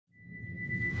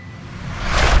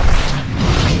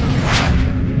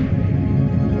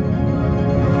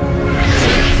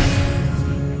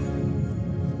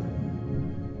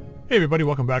Hey everybody,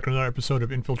 welcome back to another episode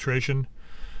of Infiltration.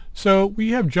 So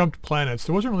we have jumped planets.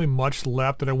 There wasn't really much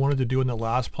left that I wanted to do in the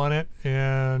last planet,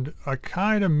 and I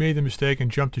kind of made the mistake and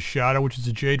jumped to Shadow, which is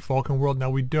a Jade Falcon world. Now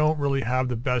we don't really have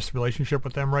the best relationship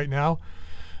with them right now.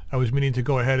 I was meaning to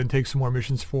go ahead and take some more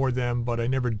missions for them, but I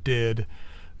never did.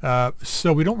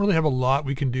 So we don't really have a lot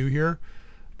we can do here,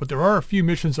 but there are a few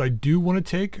missions I do want to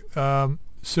take.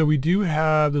 So we do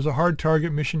have, there's a hard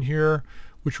target mission here,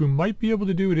 which we might be able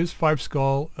to do. It is 5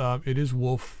 Skull. It is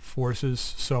Wolf Forces,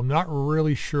 so I'm not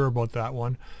really sure about that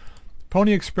one.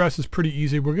 Pony Express is pretty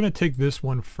easy. We're going to take this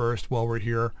one first while we're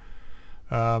here.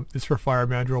 It's for Fire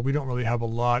Mandrill. We don't really have a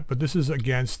lot, but this is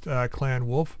against Clan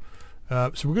Wolf.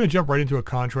 So we're going to jump right into a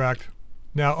contract.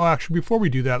 Now, actually, before we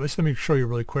do that, let me show you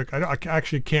really quick. I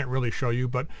actually can't really show you,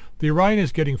 but the Orion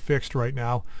is getting fixed right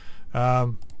now.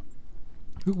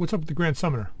 What's up with the Grand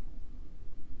Summoner?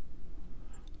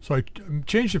 So I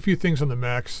changed a few things on the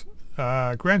mechs.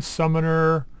 Grand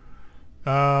Summoner.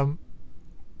 Oh,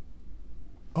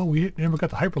 we never got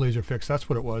the Hyper Laser fixed. That's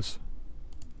what it was.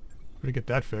 Gotta get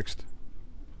that fixed.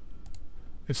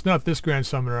 It's not this Grand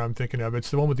Summoner I'm thinking of.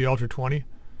 It's the one with the Ultra 20.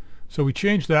 So we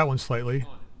changed that one slightly.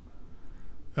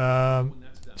 So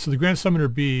the Grand Summoner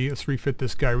B, let's refit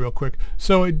this guy real quick.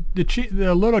 So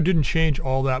the Loto didn't change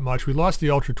all that much. We lost the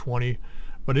Ultra 20,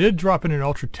 but it did drop in an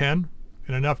Ultra 10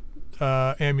 and enough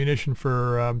ammunition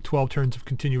for 12 turns of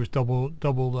continuous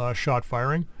double shot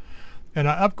firing. And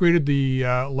I upgraded the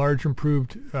large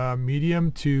improved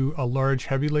medium to a large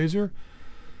heavy laser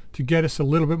to get us a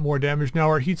little bit more damage. Now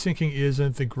our heat sinking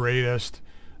isn't the greatest.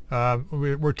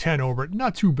 We're 10 over it.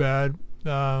 Not too bad.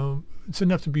 It's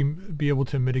enough to be able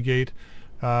to mitigate.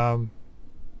 We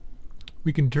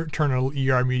can turn a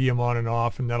little ER medium on and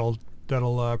off, and that'll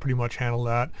pretty much handle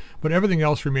that. But everything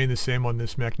else remained the same on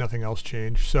this mech. Nothing else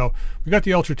changed. So we got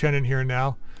the Ultra 10 in here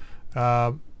now.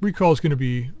 Recoil is going to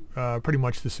be pretty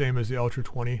much the same as the Ultra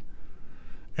 20.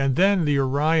 And then the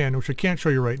Orion, which I can't show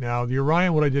you right now. The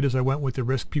Orion, what I did is I went with the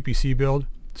Risk PPC build.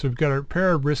 So we've got a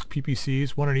pair of Risk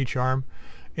PPCs, one on each arm,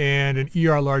 and an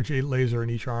ER large 8 laser in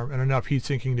each arm, and enough heat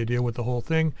sinking to deal with the whole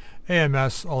thing.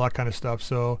 AMS, all that kind of stuff.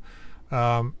 So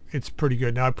it's pretty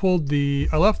good. Now I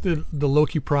left the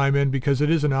Loki Prime in because it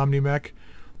is an Omni-Mech.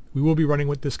 We will be running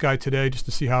with this guy today just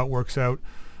to see how it works out.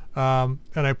 And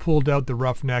I pulled out the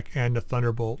Roughneck and the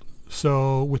Thunderbolt.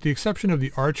 So with the exception of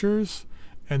the Archers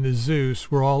and the Zeus,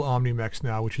 we're all Omni-Mechs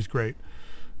now, which is great.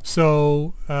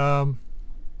 So, and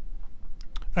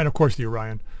of course the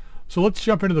Orion. So let's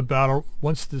jump into the battle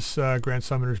once this Grand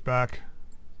Summoner's back.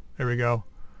 There we go.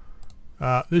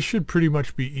 This should pretty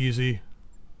much be easy.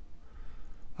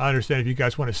 I understand if you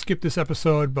guys want to skip this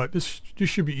episode, but this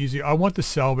should be easy. I want the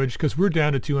salvage because we're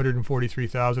down to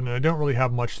 243,000 and I don't really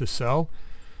have much to sell.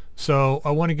 So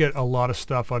I want to get a lot of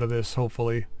stuff out of this,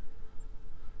 hopefully.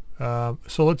 So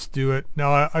let's do it.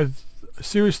 Now I'm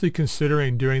seriously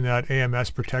considering doing that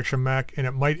AMS protection mech, and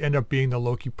it might end up being the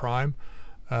Loki Prime.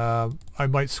 I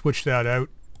might switch that out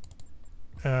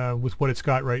with what it's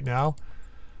got right now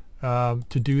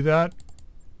to do that.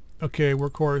 Okay,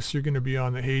 Workhorse, you're going to be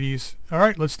on the Hades. All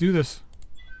right, let's do this.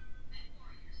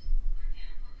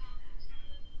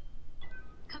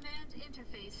 Command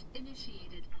interface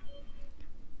initiated.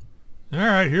 All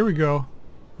right, here we go.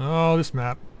 Oh, this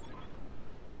map.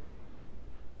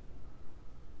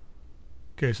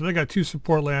 Okay, so they got 2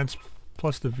 support lands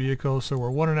plus the vehicle, so we're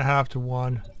 1.5 to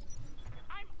 1.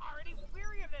 I'm already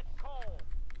weary of this cold.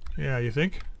 Yeah, you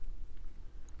think?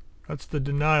 That's the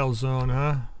denial zone,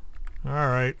 huh?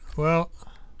 Alright, well,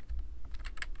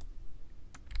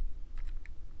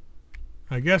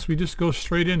 I guess we just go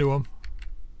straight into them.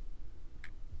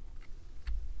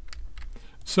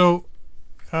 So,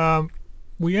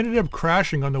 we ended up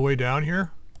crashing on the way down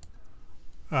here.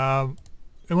 And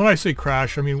when I say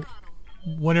crash, I mean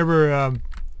whenever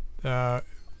the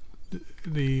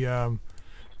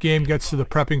game gets to the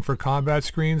prepping for combat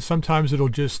screen, sometimes it'll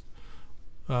just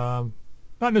not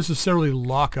necessarily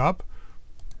lock up,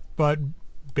 but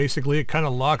basically it kind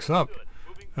of locks up.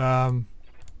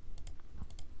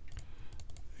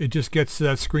 It just gets to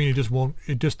that screen.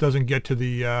 It just doesn't get to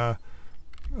the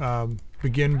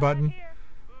begin button.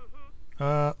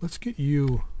 Let's get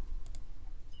you.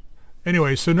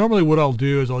 Anyway, so normally what I'll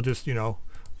do is I'll just,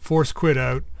 force quit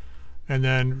out and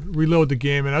then reload the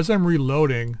game. And as I'm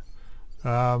reloading,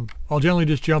 I'll generally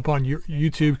just jump on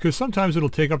YouTube, because sometimes it'll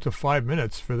take up to 5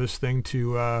 minutes for this thing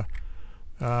to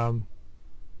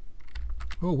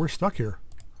oh, we're stuck here.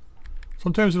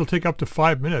 Sometimes it'll take up to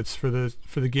 5 minutes for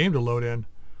the game to load in.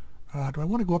 Do I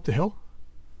want to go up the hill?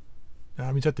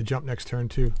 That means I have to jump next turn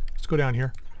too. Let's go down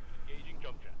here.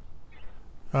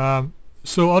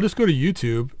 So I'll just go to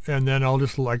YouTube and then I'll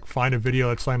just like find a video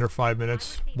that's under 5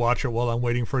 minutes, watch it while I'm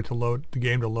waiting for it to load, the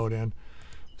game to load in.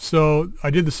 So I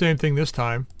did the same thing this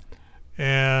time,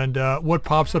 and what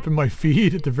pops up in my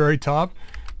feed at the very top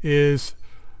is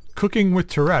Cooking with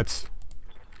Tourette's,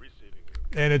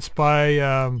 and it's by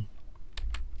a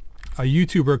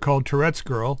YouTuber called Tourette's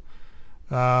Girl,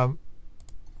 and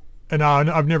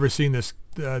I've never seen this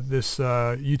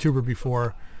YouTuber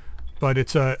before, but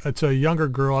it's a younger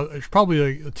girl, it's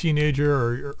probably a teenager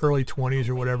or early 20s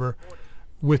or whatever,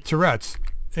 with Tourette's,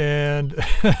 and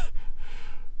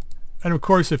and of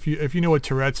course if you know what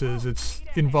Tourette's is, it's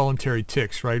involuntary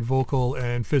tics, right? Vocal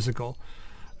and physical.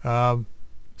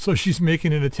 So she's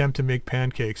making an attempt to make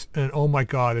pancakes, and oh my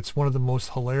god, it's one of the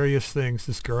most hilarious things,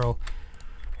 this girl.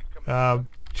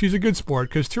 She's a good sport,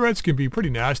 because Tourette's can be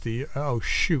pretty nasty. Oh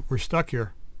shoot, we're stuck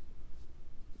here.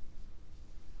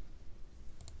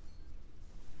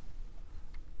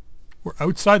 We're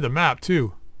outside the map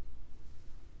too.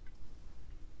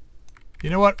 You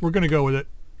know what? We're going to go with it.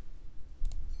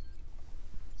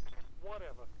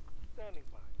 Whatever. Standing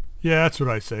by. Yeah, that's what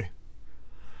I say.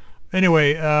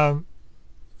 Anyway,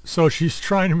 so she's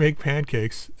trying to make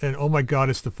pancakes, and oh my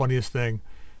god, it's the funniest thing.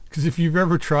 Because if you've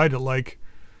ever tried it, like,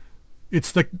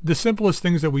 it's like the simplest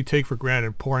things that we take for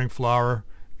granted. Pouring flour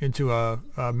into a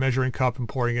measuring cup and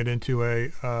pouring it into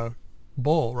a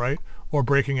bowl, right? Or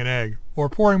breaking an egg. Or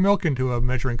pouring milk into a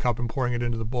measuring cup and pouring it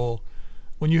into the bowl.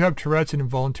 When you have Tourette's and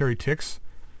involuntary tics,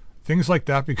 things like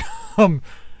that become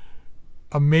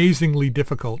amazingly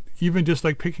difficult. Even just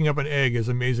like picking up an egg is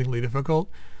amazingly difficult.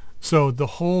 So the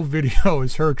whole video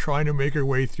is her trying to make her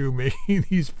way through making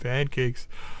these pancakes.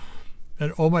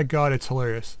 And oh my god, it's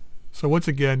hilarious. So once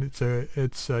again, it's a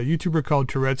YouTuber called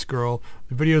Tourette's Girl.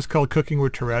 The video is called Cooking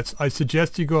with Tourette's. I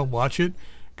suggest you go and watch it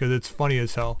because it's funny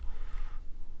as hell.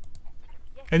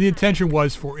 And the intention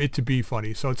was for it to be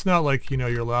funny. So it's not like, you know,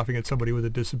 you're laughing at somebody with a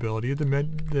disability.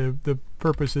 The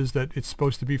purpose is that it's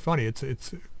supposed to be funny. It's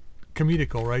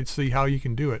comedical, right? See how you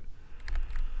can do it.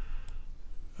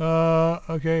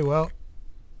 Okay, well,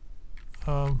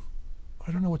 I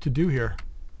don't know what to do here.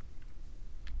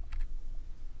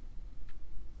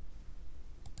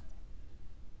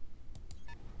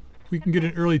 If we can get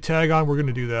an early tag on, we're going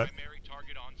to do that. Primary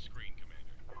target on screen,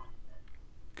 Commander.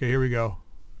 Okay, here we go.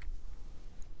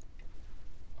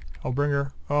 I'll bring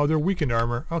her. Oh, they're weakened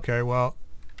armor. Okay, well,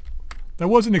 I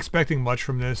wasn't expecting much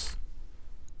from this.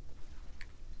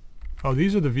 Oh,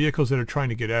 these are the vehicles that are trying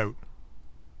to get out.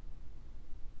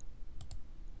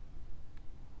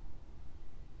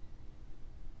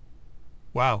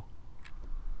 Wow.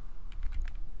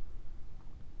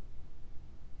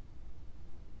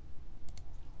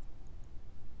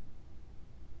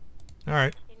 All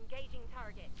right. Engaging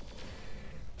target.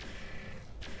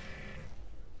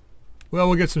 Well,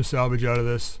 we'll get some salvage out of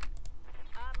this.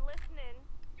 I'm listening.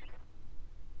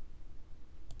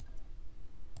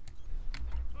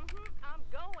 I'm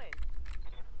going.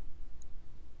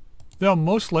 They'll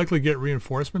most likely get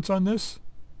reinforcements on this.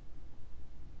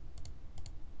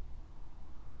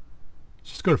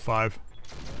 Let's just go to 5.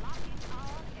 Locking on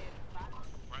everybody.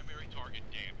 Primary target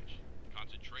damage.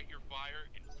 Concentrate your fire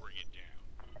and bring it down.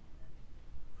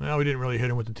 Well, we didn't really hit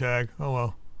him with the tag. Oh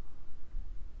well.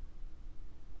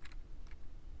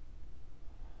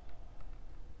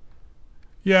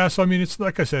 Yeah, so I mean, it's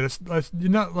like I said, it's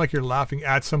you're not like you're laughing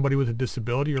at somebody with a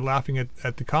disability. You're laughing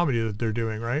at the comedy that they're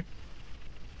doing, right?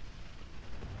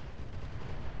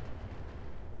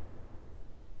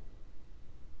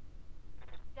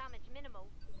 Damage minimal.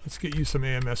 Let's get you some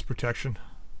AMS protection.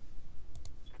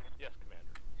 Yes,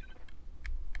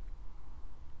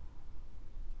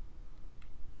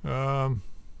 Commander.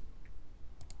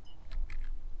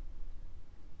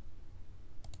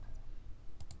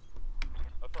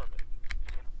 Affirmative.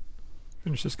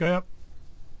 Finish this guy up.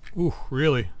 Ooh,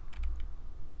 really?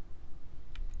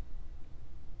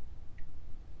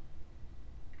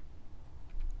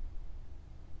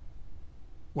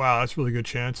 Wow, that's a really good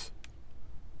chance.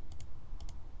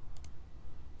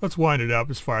 Let's wind it up.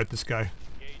 Let's fire at this guy.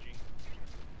 Engaging.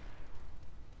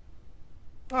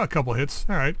 Oh, a couple hits.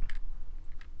 All right.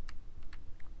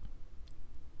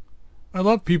 I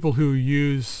love people who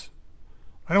use,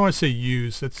 I don't want to say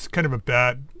use, that's kind of a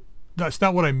bad, that's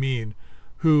not what I mean,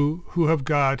 who have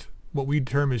got what we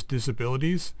term as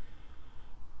disabilities,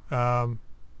 and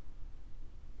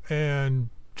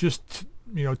just,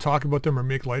 you know, talk about them or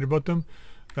make light about them.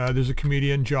 There's a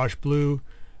comedian, Josh Blue.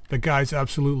 The guy's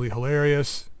absolutely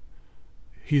hilarious.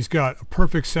 He's got a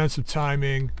perfect sense of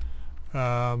timing.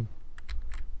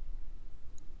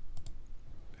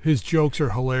 His jokes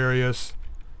are hilarious.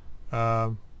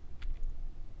 Yeah,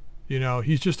 You know,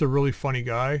 he's just a really funny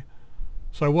guy.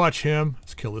 So I watch him.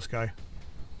 Let's kill this guy.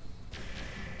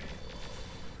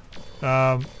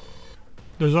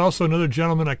 There's also another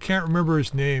gentleman. I can't remember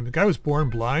his name. The guy was born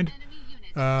blind. Enemy unit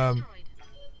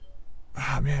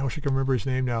destroyed. Man, I wish I could remember his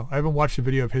name now. I haven't watched a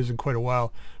video of his in quite a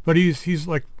while. But he's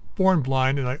like born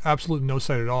blind and like absolutely no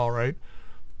sight at all, right?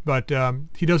 But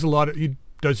he does he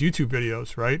does YouTube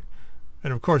videos, right?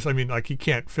 And of course, I mean, like he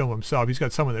can't film himself. He's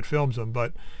got someone that films him,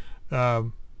 but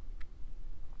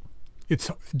it's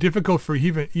difficult for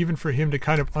even for him to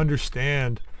kind of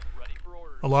understand Ready for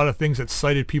orders. a lot of things that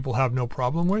sighted people have no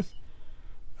problem with.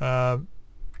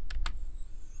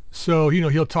 So, you know,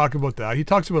 he'll talk about that. He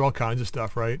talks about all kinds of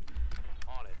stuff, right?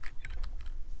 On it.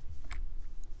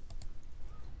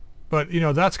 But, you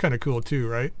know, that's kind of cool too,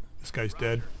 right? This guy's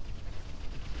dead.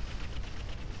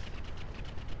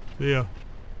 Yeah.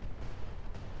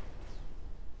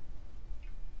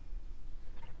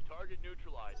 Target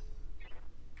neutralized.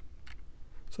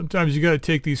 Sometimes you got to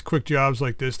take these quick jobs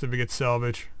like this to get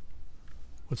salvage.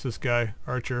 What's this guy?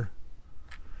 Archer.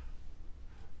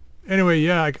 Anyway,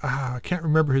 yeah, I can't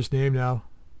remember his name now.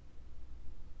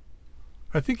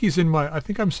 I think he's in my... I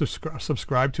think I'm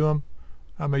subscribed to him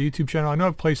on my YouTube channel. I know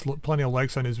I've placed plenty of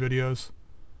likes on his videos.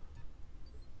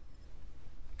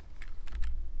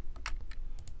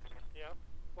 Yeah?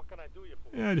 What can I do you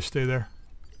for? Yeah, just stay there.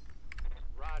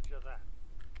 Roger that.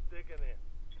 Digging in.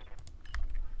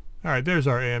 All right, there's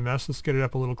our AMS. Let's get it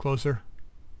up a little closer.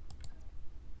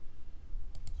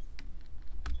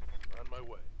 On my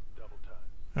way. Double time.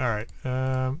 All right.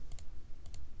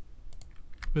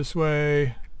 This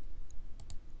way.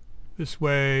 This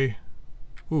way.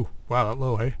 Ooh, wow, that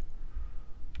low, hey?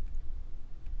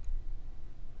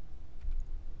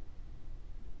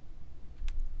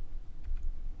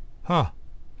 Huh.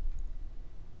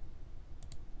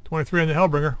 23 on the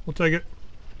Hellbringer. We'll take it.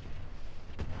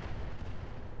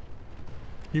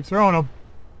 Keep throwing them.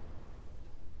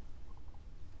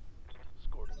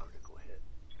 Scored a critical hit.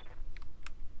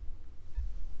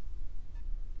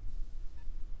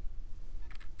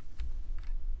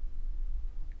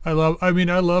 I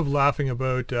love laughing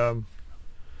about God,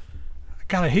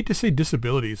 I hate to say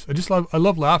disabilities. I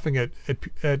love laughing at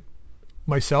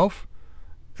myself,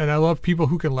 and I love people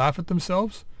who can laugh at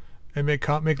themselves and make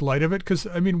light of it, because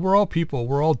I mean, we're all people,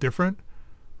 we're all different,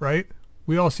 right?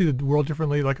 We all see the world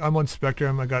differently. Like, I'm on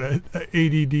spectrum, I got a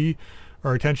ADD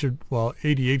or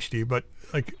ADHD, but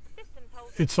like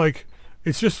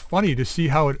it's just funny to see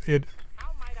how it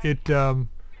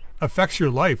affects your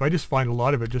life. I just find a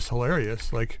lot of it just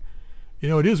hilarious. Like, you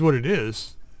know, it is what it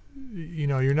is. You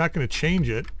know, you're not going to change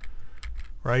it,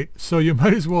 right? So you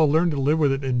might as well learn to live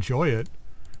with it and enjoy it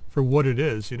for what it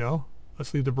is, you know?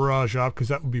 Let's leave the barrage off because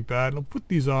that would be bad. I'll put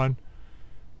these on.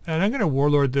 And I'm going to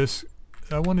warlord this.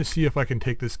 I want to see if I can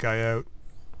take this guy out.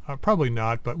 Probably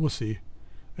not, but we'll see.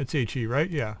 It's HE, right?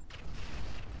 Yeah.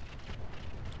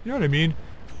 You know what I mean?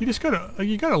 You just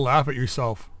gotta laugh at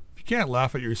yourself. If you can't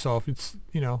laugh at yourself, it's,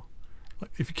 you know,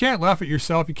 if you can't laugh at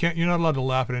yourself, you're not allowed to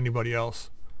laugh at anybody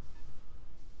else.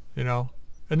 You know?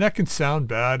 And that can sound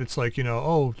bad. It's like, you know,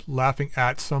 oh, laughing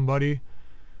at somebody.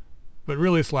 But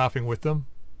really it's laughing with them.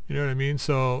 You know what I mean?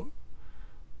 So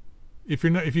if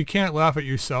you can't laugh at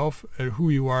yourself, at who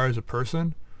you are as a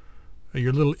person,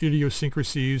 your little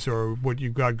idiosyncrasies or what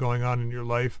you've got going on in your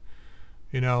life,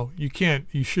 you know,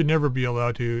 you should never be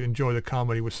allowed to enjoy the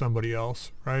comedy with somebody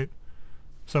else, right?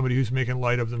 Somebody who's making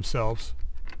light of themselves.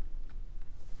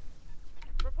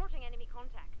 Reporting enemy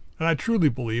contact. And I truly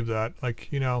believe that.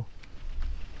 Like, you know,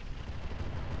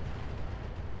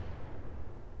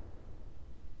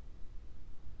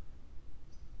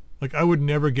 like, I would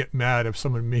never get mad if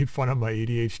someone made fun of my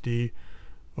ADHD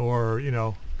or, you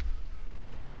know,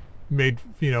 made,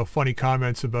 you know, funny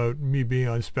comments about me being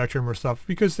on spectrum or stuff,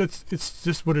 because it's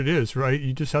just what it is, right?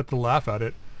 You just have to laugh at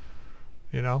it,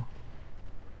 you know?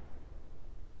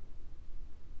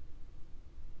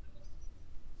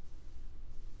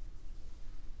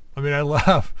 I mean, I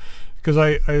laugh because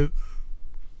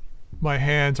my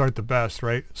hands aren't the best,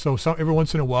 right? So every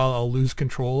once in a while I'll lose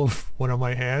control of one of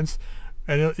my hands.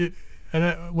 And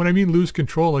when I mean lose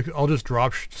control, like I'll just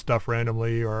drop stuff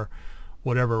randomly or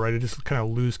whatever, right? I just kind of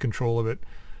lose control of it.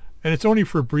 And it's only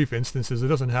for brief instances. It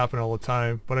doesn't happen all the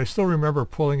time. But I still remember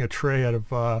pulling a tray out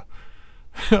of,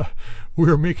 we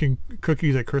were making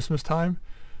cookies at Christmas time.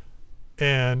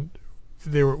 And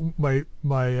they were, my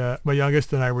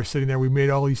youngest and I were sitting there. We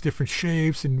made all these different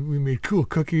shapes and we made cool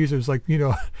cookies. It was like, you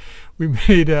know, we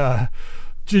made,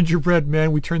 gingerbread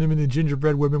men. We turned them into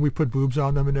gingerbread women. We put boobs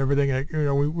on them and everything. You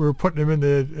know, we were putting them in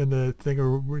the thing,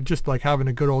 or we're just like having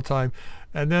a good old time.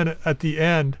 And then at the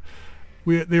end,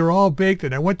 they were all baked,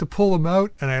 and I went to pull them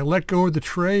out, and I let go of the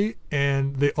tray,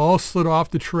 and they all slid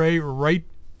off the tray right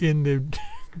in the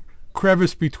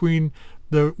crevice between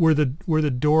where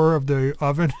the door of the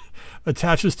oven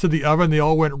attaches to the oven. They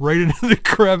all went right into the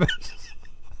crevice.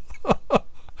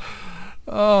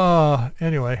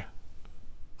 Anyway,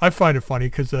 I find it funny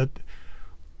because that,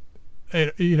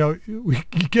 you know, we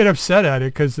get upset at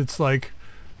it because it's like,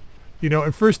 you know,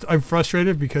 at first I'm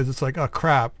frustrated because it's like, oh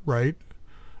crap, right?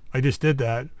 I just did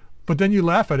that. But then you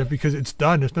laugh at it because it's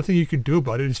done. There's nothing you can do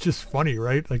about it. It's just funny,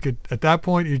 right? Like at that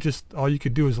point, all you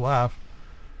could do is laugh.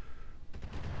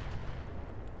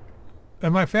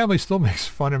 And my family still makes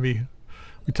fun of me.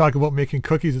 We talk about making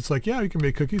cookies. It's like, yeah, you can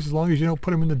make cookies as long as you don't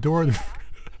put them in the door. As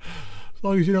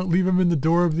long as you don't leave them in the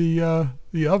door of the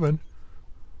oven.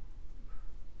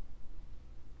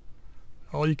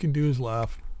 All you can do is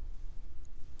laugh.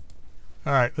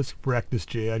 All right, let's wreck this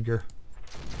J. Edgar.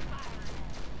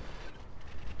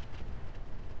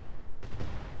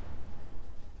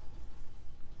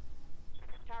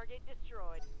 Target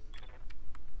destroyed.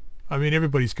 I mean,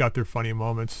 everybody's got their funny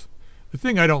moments. The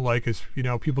thing I don't like is, you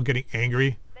know, people getting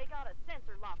angry. They got a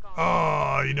sensor lock on.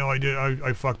 Oh, you know,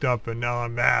 I fucked up and now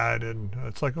I'm mad. And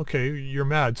it's like, okay, you're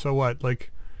mad, so what?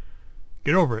 Like,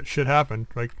 get over it. Shit happened.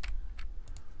 Like,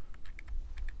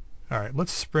 all right,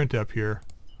 let's sprint up here.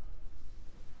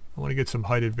 I want to get some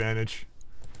height advantage.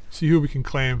 See who we can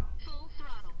claim. Full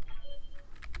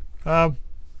throttle.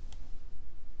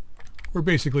 We're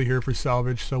basically here for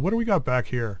salvage. So what do we got back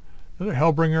here? Another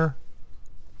Hellbringer.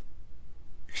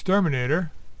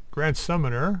 Exterminator. Grand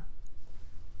Summoner.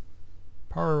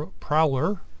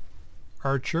 Prowler.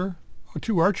 Archer. Oh,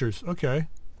 2 archers. Okay.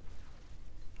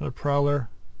 Another Prowler.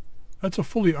 That's a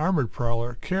fully armored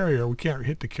Prowler. Carrier. We can't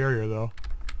hit the carrier though.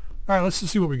 Alright, let's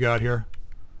just see what we got here.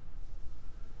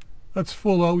 That's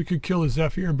full out. We could kill a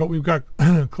Zephyr, but we've got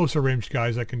closer range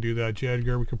guys that can do that. J.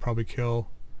 Edgar, we could probably kill.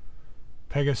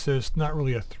 Pegasus, not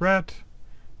really a threat.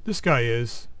 This guy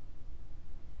is.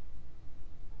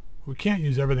 We can't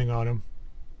use everything on him.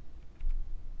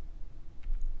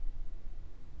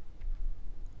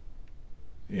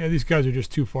 Yeah, these guys are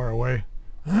just too far away.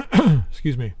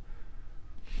 Excuse me.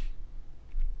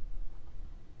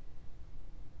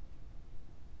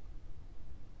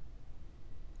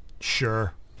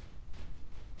 Sure.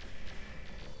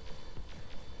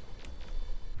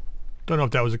 Don't know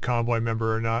if that was a convoy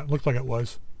member or not. Looked like it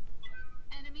was.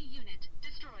 Enemy unit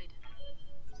destroyed.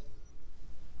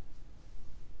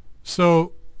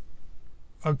 So,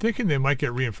 I'm thinking they might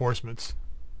get reinforcements.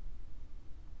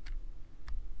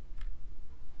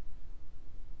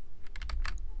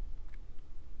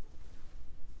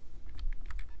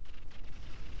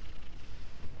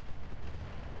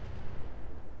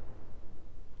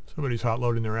 Somebody's hot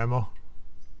loading their ammo.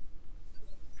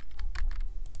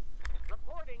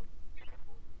 Reporting.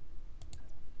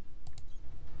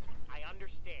 I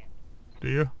understand. Do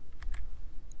you?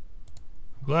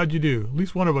 I'm glad you do. At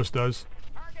least one of us does.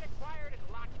 Target acquired and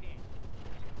locked in.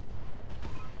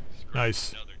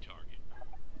 Nice. Another target.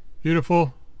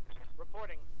 Beautiful.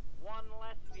 Reporting. One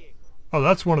less vehicle. Oh,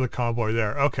 that's one of the convoy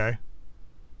there. Okay.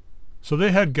 So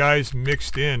they had guys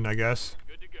mixed in, I guess.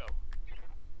 Good to go.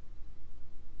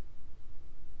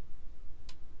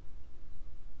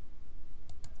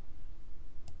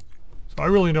 So I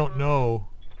really don't know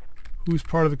who's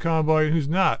part of the convoy and who's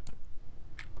not.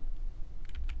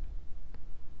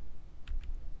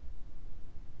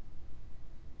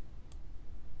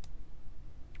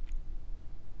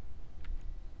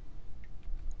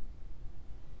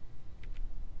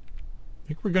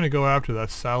 I think we're going to go after that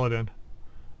Saladin.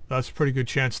 That's a pretty good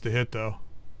chance to hit though.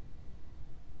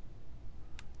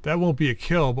 That won't be a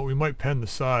kill, but we might pen the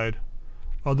side.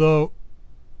 Although,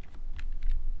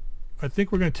 I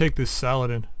think we're going to take this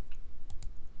Saladin.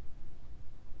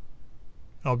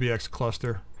 LBX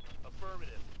cluster.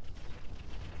 Affirmative.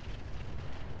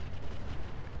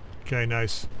 Okay,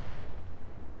 nice.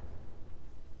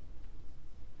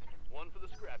 One for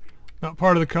the scrap heap. Not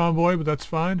part of the convoy, but that's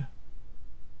fine.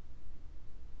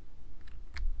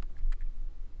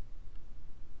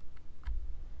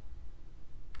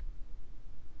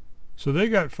 So they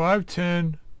got 5,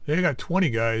 10, they got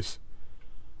 20 guys.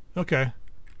 Okay.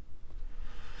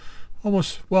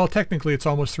 Almost, well, technically it's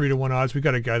almost 3-to-1 odds. We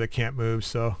got a guy that can't move,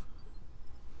 so.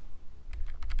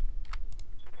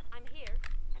 I'm here.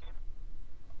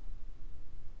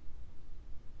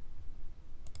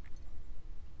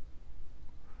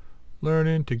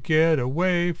 Learning to get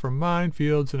away from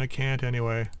minefields, and I can't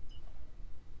anyway.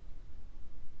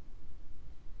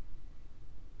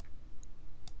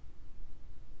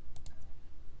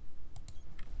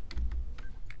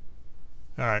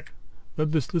 Alright.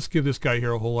 Let's give this guy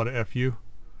here a whole lot of FU.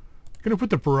 Gonna put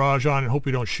the barrage on and hope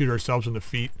we don't shoot ourselves in the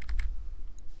feet.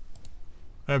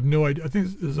 I have no idea. I think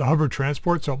this is a hover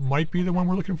transport, so it might be the one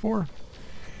we're looking for.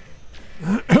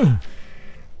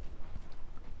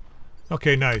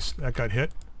 Okay, nice. That got hit.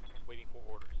 Waiting for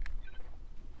orders.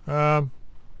 Let's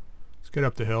get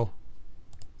up the hill.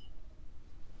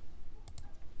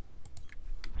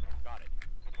 Got it.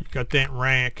 You got that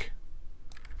rank.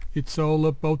 It's all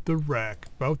about the rack.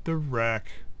 About the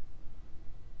rack.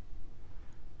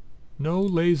 No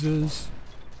lasers.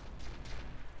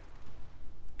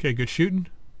 Okay, good shooting.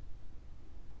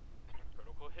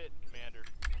 Critical hit, Commander.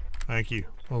 Thank you.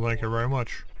 Well, thank you very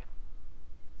much.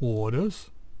 Orders?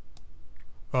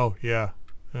 Oh, yeah.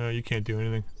 You can't do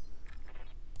anything.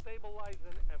 Stabilizing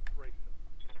and bracing.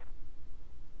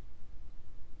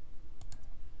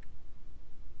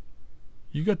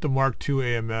 You got the Mark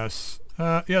II AMS.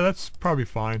 Yeah, that's probably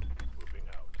fine. Moving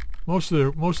out.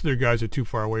 Most of their guys are too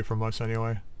far away from us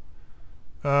anyway.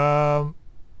 Yeah.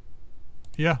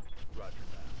 Roger that.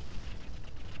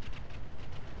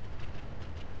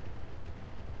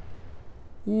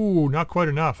 Ooh, not quite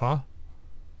enough, huh?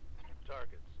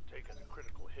 Target's taken a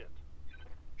critical hit.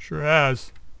 Sure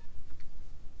has.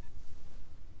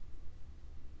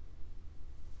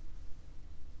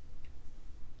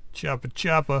 Choppa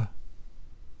choppa.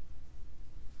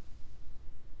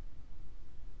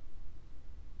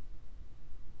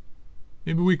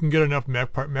 Maybe we can get enough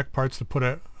mech parts to put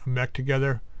a mech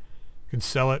together. Can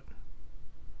sell it.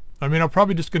 I mean, I'm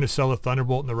probably just going to sell the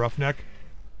Thunderbolt and the Roughneck.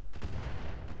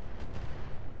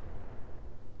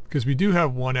 Because we do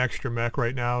have one extra mech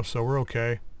right now, so we're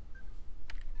okay.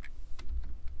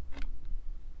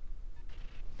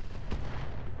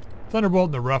 Thunderbolt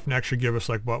and the Roughneck should give us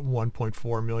like, what,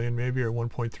 1.4 million maybe, or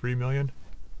 1.3 million.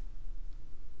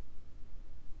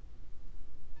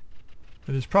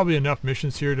 And there's probably enough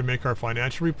missions here to make our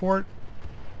financial report.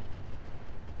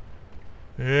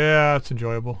 Yeah, it's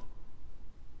enjoyable.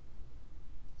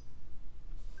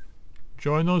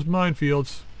 Join those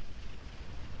minefields.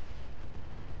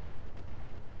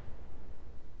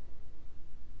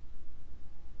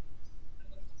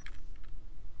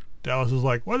 Dallas is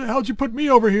like, why the hell did you put me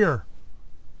over here?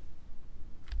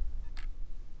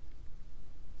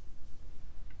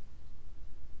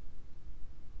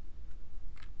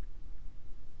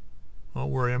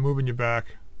 Don't worry, I'm moving you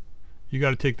back. You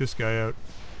got to take this guy out.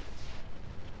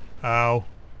 Ow.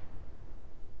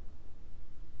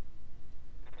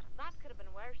 That could have been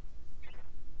worse.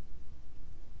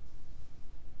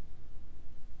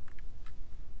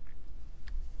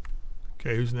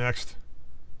 Okay, who's next?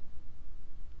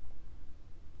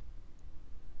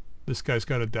 This guy's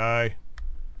got to die.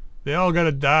 They all got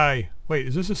to die. Wait,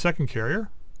 is this a second carrier?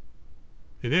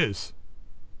 It is.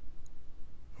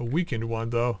 A weakened one,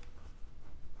 though.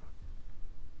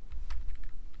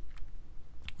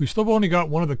 We still only got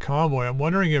one of the convoy. I'm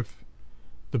wondering if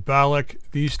the Balak,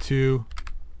 these two...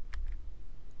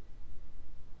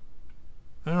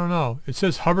 I don't know. It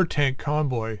says hover tank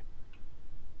convoy.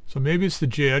 So maybe it's the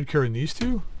J. Edgar and these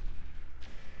two?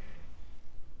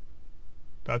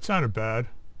 That sounded bad.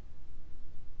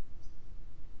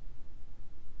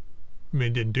 I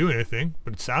mean, it didn't do anything,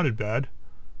 but it sounded bad.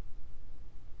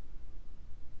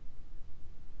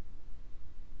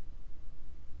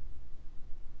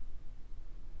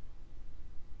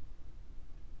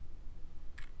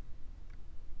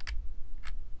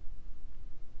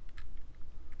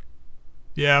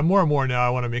 Yeah, more and more now I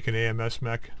want to make an AMS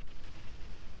mech.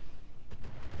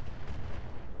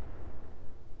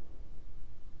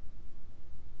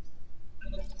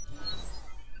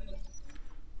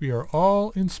 We are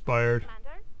all inspired.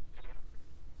 Commander?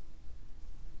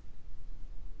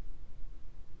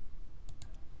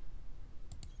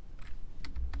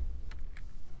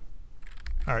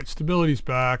 Alright, stability's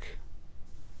back.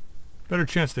 Better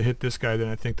chance to hit this guy than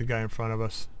I think the guy in front of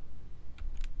us.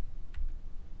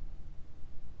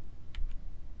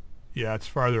 Yeah, it's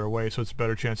farther away, so it's a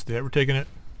better chance to hit. We're taking it.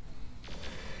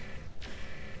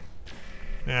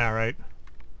 Yeah, right.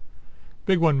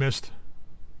 Big one missed.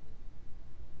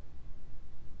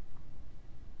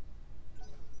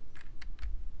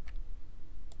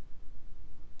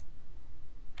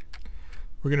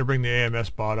 We're going to bring the AMS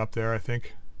bot up there, I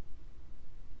think.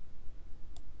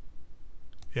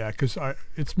 Yeah, because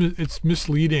it's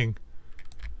misleading,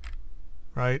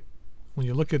 right? When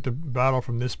you look at the battle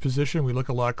from this position, we look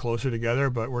a lot closer together,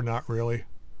 but we're not really.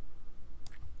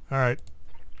 All right.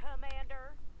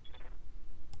 Commander?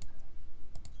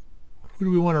 Who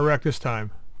do we want to wreck this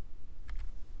time?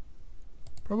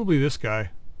 Probably this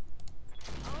guy.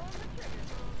 On the trigger.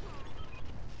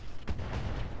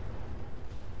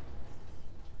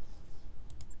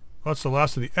 Well, that's the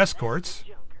last of the escorts.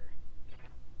 Junker.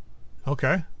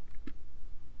 Okay.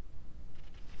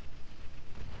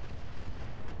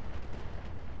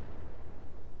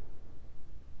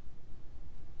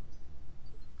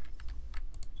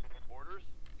 Orders?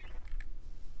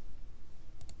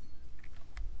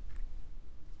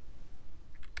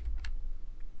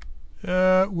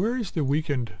 Where is the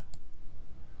weakened?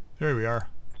 There we are.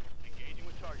 Engaging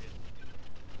with target.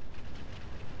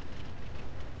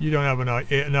 You don't have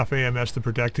enough AMS to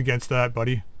protect against that,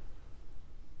 buddy.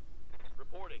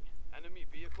 Reporting. Enemy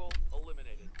vehicle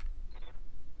eliminated.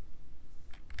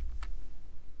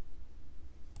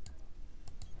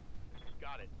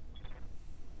 Got it.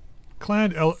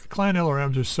 Clan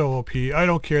LRMs are so OP. I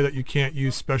don't care that you can't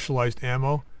use specialized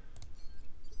ammo.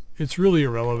 It's really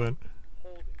irrelevant.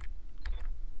 Holding.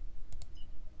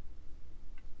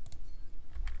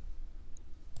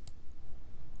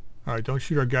 Alright, don't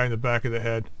shoot our guy in the back of the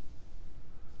head.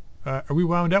 Are we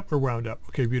wound up? We're wound up.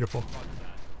 Okay, beautiful. Roger that.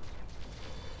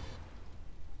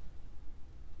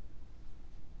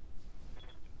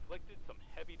 Inflicted some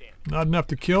heavy damage. Not enough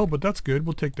to kill, but that's good.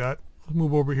 We'll take that. Let's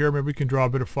move over here. Maybe we can draw a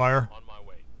bit of fire. On my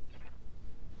way.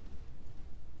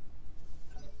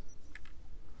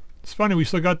 It's funny, we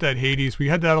still got that Hades. We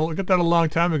got that a long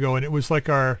time ago, and it was like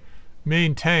our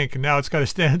main tank, and now it's got to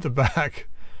stand at the back.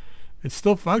 It's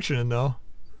still functioning, though.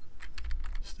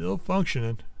 Still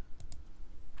functioning.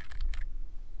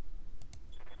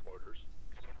 Orders.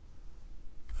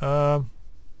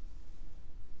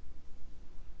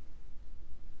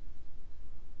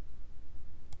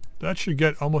 That should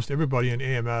get almost everybody in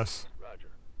AMS. Roger.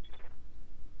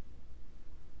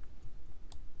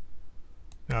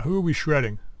 Now, who are we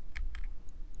shredding?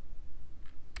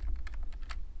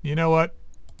 You know what?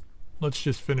 Let's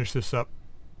just finish this up.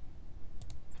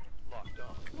 Locked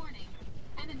on. Warning.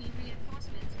 Enemy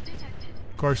reinforcements detected.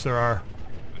 Of course there are.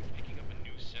 I'm picking up a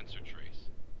new sensor trace.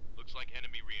 Looks like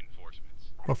enemy reinforcements.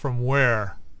 But from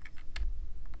where?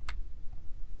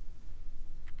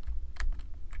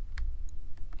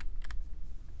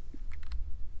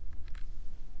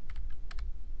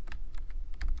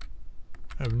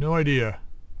 I have no idea.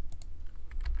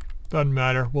 Doesn't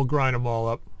matter. We'll grind them all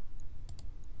up.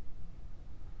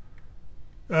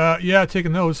 Yeah,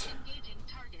 taking those. Engaging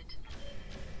target.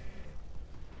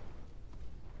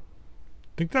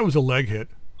 I think that was a leg hit.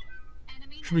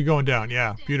 Enemy Should be going down. Yeah,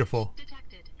 damage beautiful.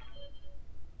 detected.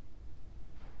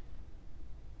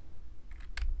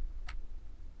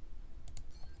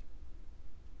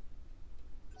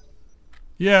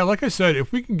 Yeah, like I said,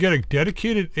 if we can get a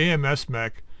dedicated AMS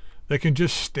mech that can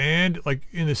just stand like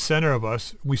in the center of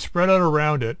us, we spread out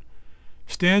around it,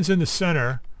 stands in the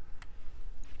center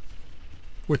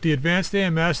with the advanced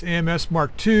AMS, AMS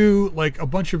Mark II, like a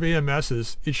bunch of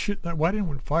AMSs, it should. Why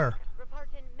didn't it fire?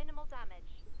 Reporting minimal damage.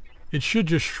 It should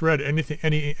just shred anything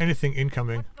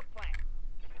incoming. What's the plan?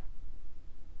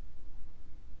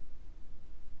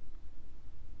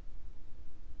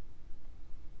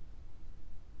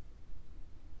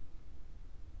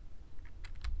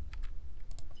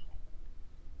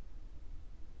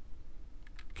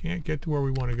 Can't get to where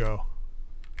we want to go.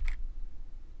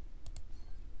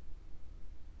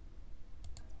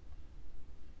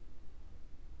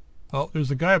 Oh,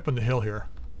 there's a guy up on the hill here.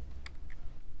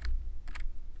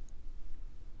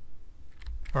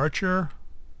 Archer.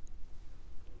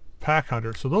 Pack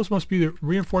hunter. So those must be the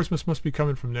reinforcements must be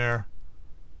coming from there.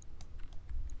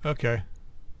 Okay.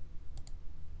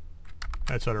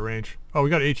 That's out of range. Oh, we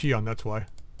got HE on, that's why.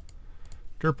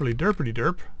 Derpily derpity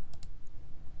derp.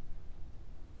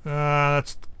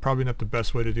 That's probably not the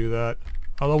best way to do that.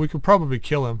 Although we could probably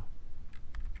kill him.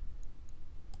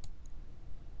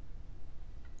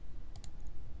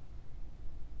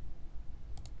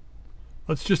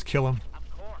 Let's just kill him.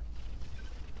 Of course.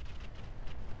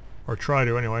 Or try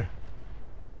to, anyway.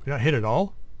 We not hit at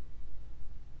all?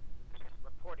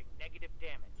 Reporting negative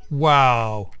damage.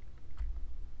 Wow.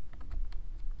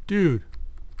 Dude.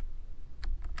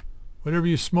 Whatever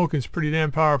you smoking is pretty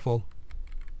damn powerful.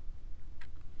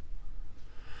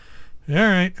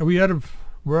 Alright, we're out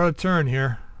of turn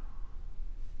here.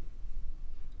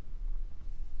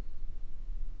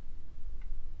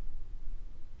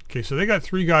 Okay, so they got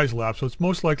 3 guys left, so it's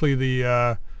most likely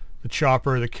the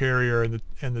chopper, the carrier, and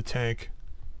the tank.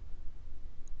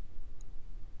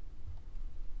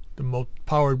 The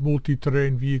powered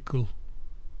multi-terrain vehicle.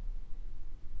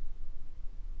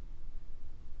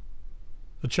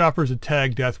 The chopper's a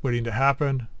tag death waiting to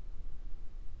happen.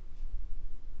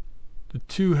 The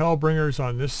 2 Hellbringers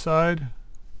on this side,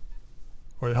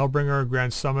 or the Hellbringer,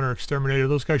 Grand Summoner, Exterminator,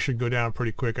 those guys should go down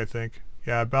pretty quick, I think.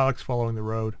 Yeah, Balak's following the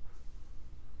road.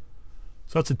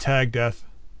 So that's a tag death.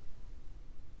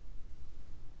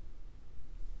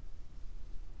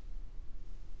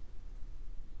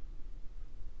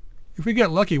 if we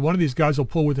get lucky, one of these guys will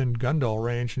pull within Gundall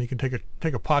range, and he can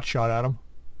take a pot shot at him.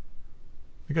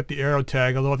 We got the arrow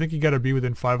tag, although I think you got to be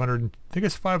within 500. I think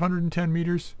it's 510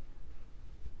 meters,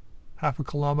 half a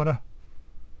kilometer.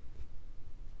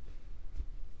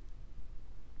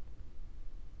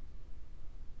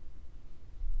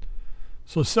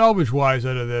 So salvage-wise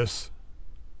out of this,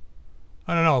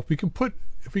 I don't know if we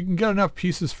can get enough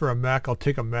pieces for a mech. I'll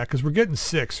take a mech because we're getting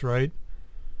 6, right?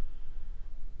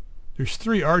 There's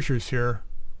 3 archers here,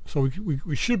 so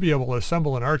we should be able to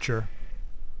assemble an archer.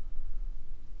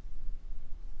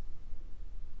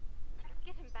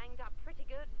 Getting banged up pretty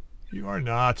good. You are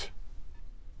not.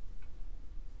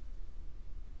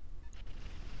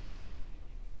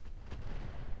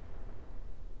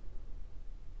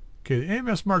 Okay, the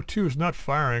AMS Mark II is not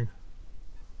firing.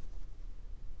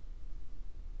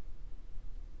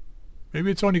 Maybe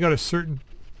it's only got a certain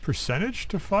percentage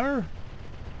to fire?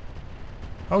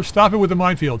 Oh, stop it with the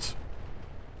minefields.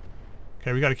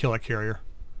 Okay, we got to kill that carrier.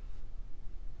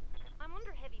 I'm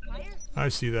under heavy fire. I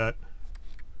see that.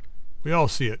 We all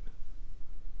see it.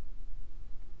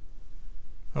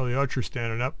 Oh, the archer's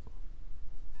standing up.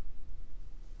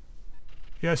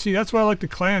 Yeah, see, that's why I like the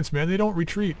clans, man. They don't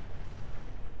retreat.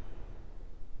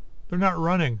 They're not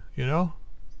running, you know?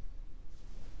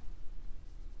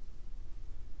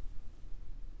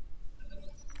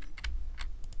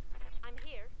 I'm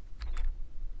here.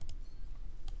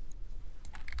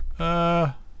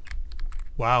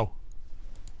 Wow.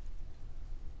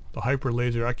 The hyper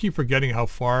laser. I keep forgetting how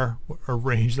far or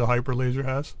range the hyper laser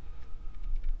has.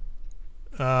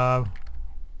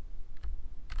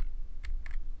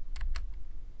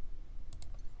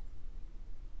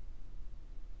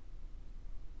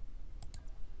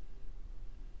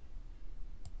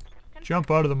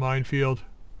 Jump out of the minefield.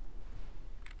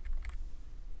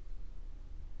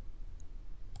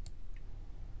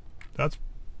 That's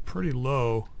pretty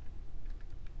low.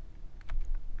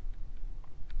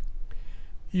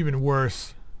 Even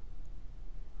worse.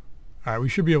 Alright, we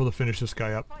should be able to finish this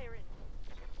guy up. Fire in.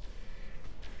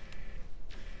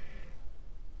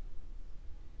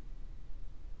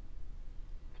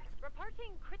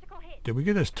 Reporting critical hit. Did we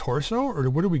get his torso, or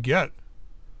what did we get?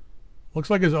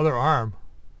 Looks like his other arm.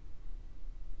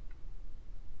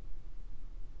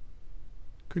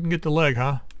 Couldn't get the leg,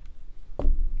 huh?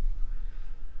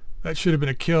 That should have been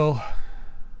a kill.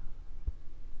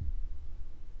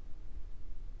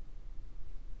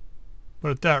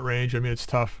 But at that range, I mean, it's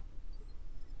tough.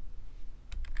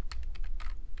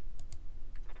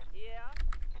 Yeah.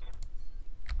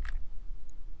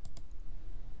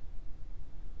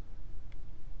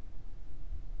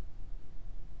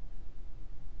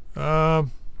 I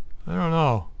don't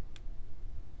know.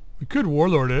 We could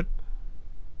warlord it.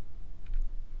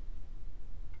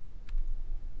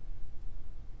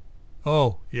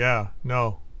 Oh, yeah,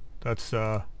 no. That's,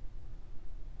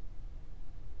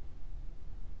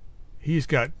 he's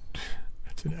got,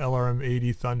 it's an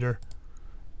LRM-80 Thunder.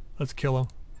 Let's kill him.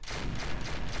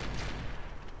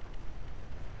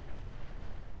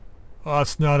 Oh,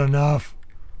 that's not enough.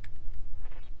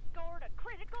 Scored a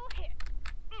critical hit.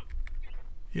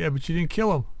 Yeah, but you didn't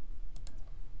kill him.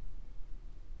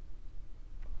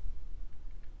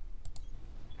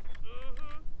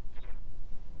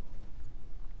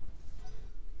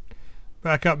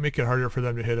 Back up, make it harder for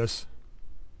them to hit us.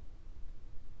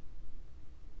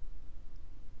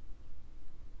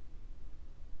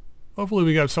 Hopefully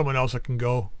we got someone else that can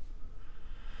go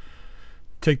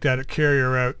take that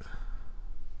carrier out.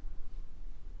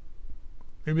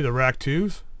 Maybe the Rack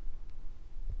 2s?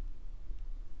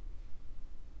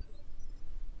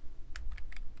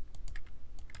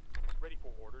 Ready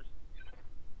for orders.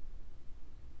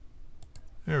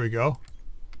 There we go.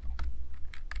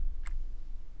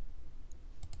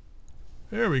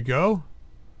 There we go.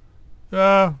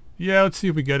 Yeah, let's see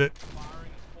if we get it.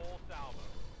 Firing full salvo.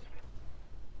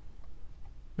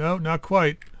 No, not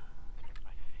quite.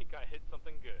 I think I hit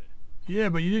something good. Yeah,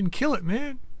 but you didn't kill it,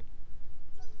 man.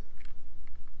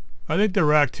 I think the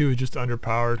Rack 2 is just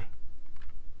underpowered.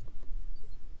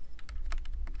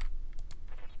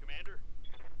 Commander.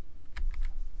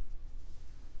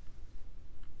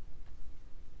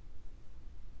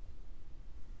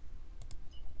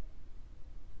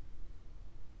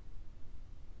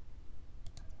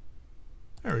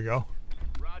 There we go.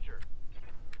 Roger.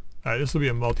 Alright, this will be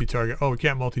a multi-target. Oh, we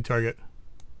can't multi-target.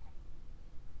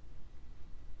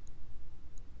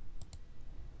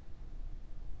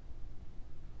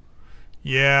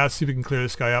 Yeah, let's see if we can clear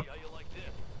this guy up. How you like this?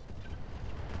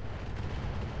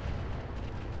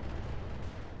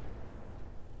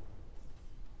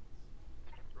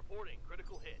 Reporting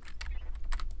critical hit.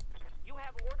 You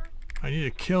have orders? I need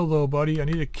a kill though, buddy. I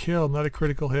need a kill, not a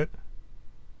critical hit.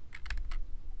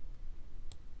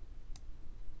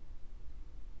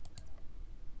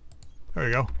 There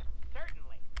we go.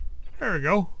 Certainly. There we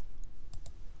go.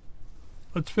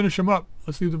 Let's finish him up.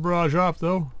 Let's leave the barrage off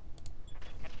though.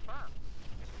 Confirmed.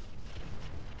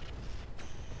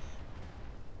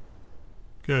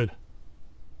 Good.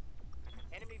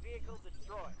 Enemy vehicle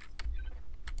destroyed.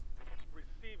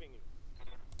 Receiving you.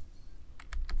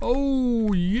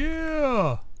 Oh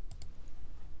yeah.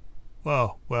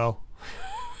 Wow. Well.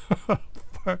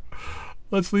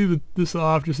 Let's leave this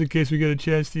off just in case we get a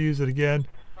chance to use it again.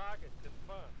 Target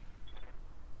confirmed.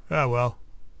 Ah well.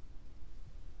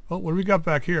 Oh, what do we got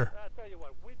back here? I tell you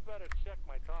what, we'd better check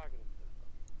my targeting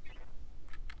system.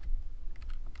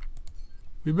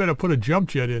 We better put a jump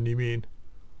jet in, you mean?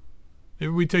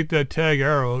 Maybe we take that tag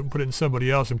arrow and put it in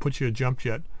somebody else and put you a jump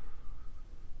jet.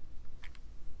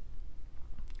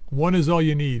 One is all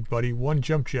you need, buddy. One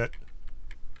jump jet.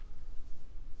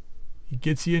 He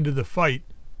gets you into the fight.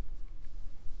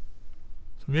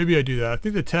 So maybe I do that. I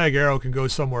think the tag arrow can go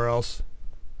somewhere else.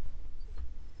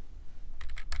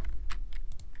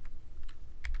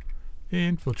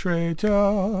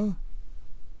 Infiltrator.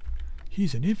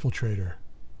 He's an infiltrator.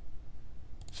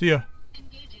 See ya.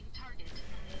 Engaging target.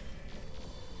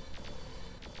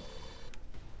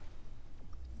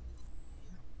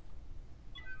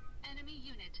 Enemy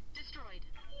unit destroyed.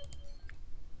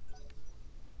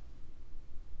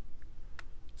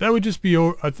 That would just be,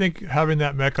 I think having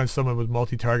that mech on someone with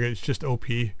multi-target is just OP.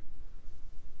 You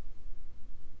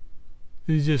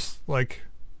just like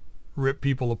rip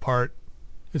people apart.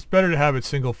 It's better to have it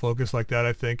single focus like that,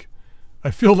 I think.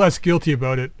 I feel less guilty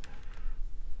about it.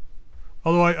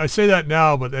 Although I say that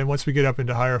now, but then once we get up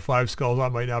into higher 5 skulls, I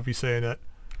might not be saying it.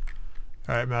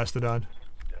 Alright, Mastodon.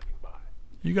 Standing by.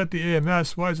 You got the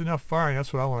AMS. Why is it not firing?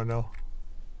 That's what I want to know.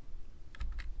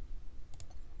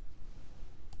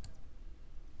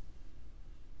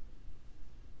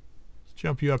 Let's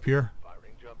jump you up here.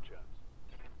 Firing jump jets.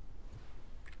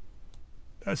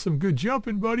 That's some good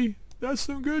jumping, buddy. That's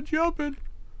some good jumping.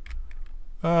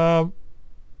 God,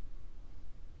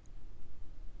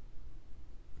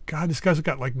 this guy's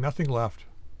got like nothing left.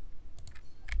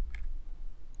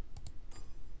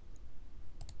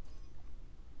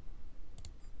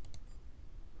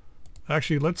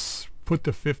 Actually, let's put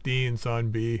the 15s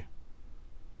on B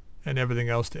and everything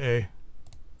else to A.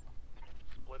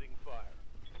 Splitting fire.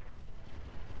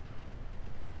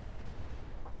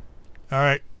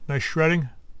 Alright, nice shredding.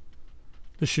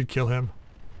 This should kill him.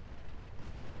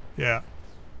 Yeah.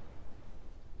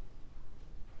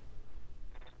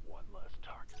 One less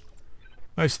target.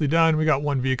 Nicely done. We got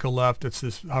one vehicle left. It's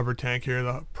this hover tank here,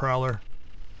 the Prowler.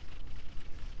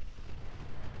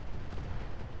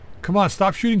 Come on,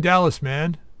 stop shooting Dallas,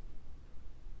 man.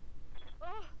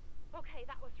 Oh, okay,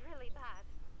 that was really bad.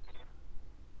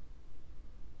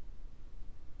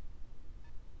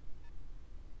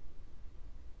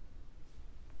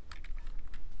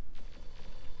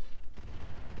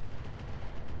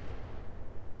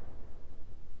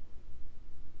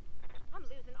 I'm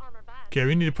losing armor bad. Okay,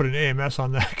 we need to put an AMS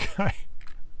on that guy.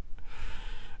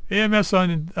 AMS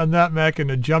on that mech and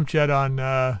a jump jet on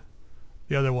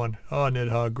the other one. Oh,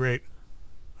 Nidhogg, great.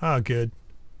 Oh, good.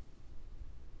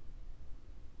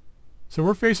 So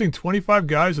we're facing 25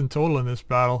 guys in total in this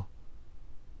battle.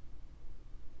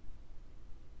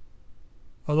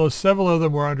 Although several of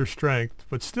them were under strength,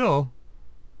 but still,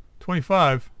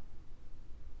 25.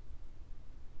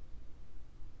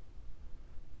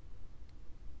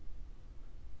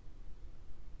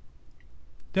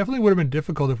 Definitely would have been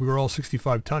difficult if we were all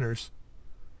 65 tonners.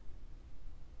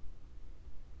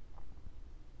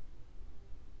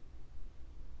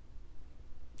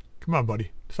 Come on, buddy.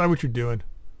 Decide what you're doing.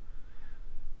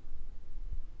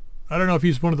 I don't know if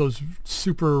he's one of those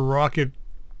super rocket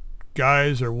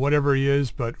guys or whatever he is,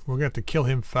 but we're going to have to kill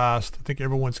him fast. I think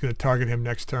everyone's going to target him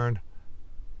next turn.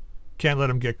 Can't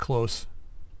let him get close.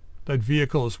 That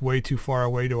vehicle is way too far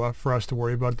away for us to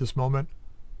worry about at this moment.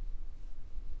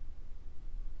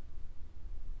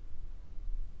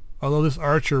 Although this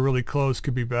archer really close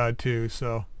could be bad too,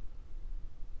 so...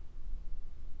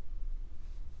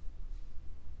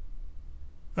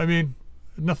 I mean,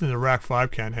 nothing the Rack 5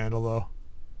 can't handle, though.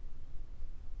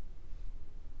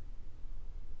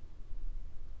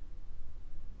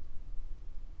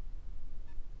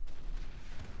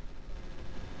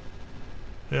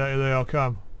 Yeah, here they all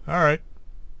come. Alright.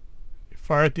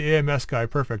 Fire at the AMS guy.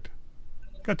 Perfect.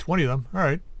 Got 20 of them.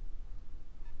 Alright.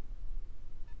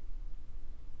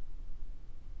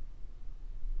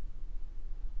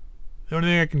 The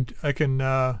only thing I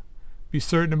can be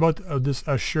certain about this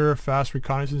assure fast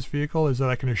reconnaissance vehicle is that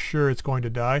I can assure it's going to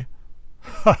die.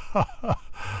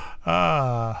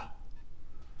 Ah.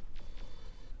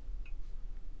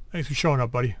 Thanks for showing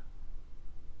up, buddy.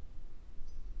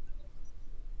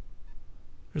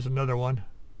 There's another one.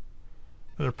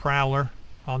 Another prowler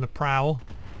on the prowl.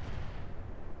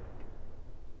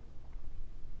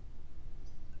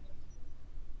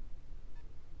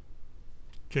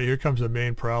 Okay, here comes the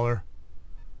main prowler.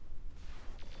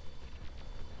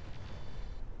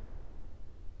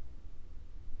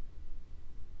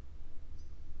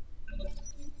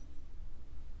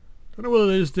 Don't know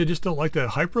whether it is they just don't like that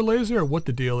hyper laser or what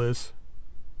the deal is.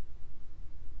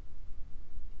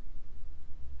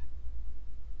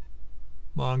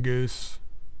 Mongoose.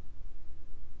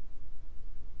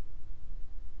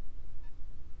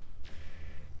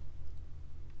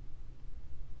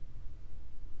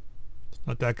 It's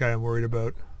not that guy I'm worried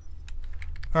about.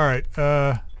 Alright, Something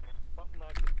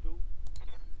I can do.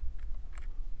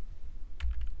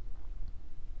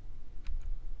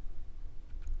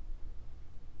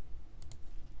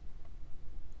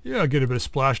 yeah, I'll get a bit of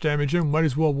splash damage in. Might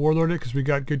as well warlord it because we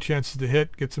got good chances to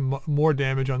hit. Get some more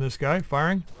damage on this guy.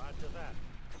 Firing. Roger that.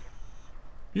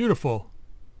 Beautiful.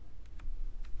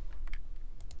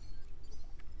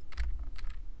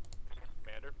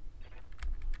 Commander.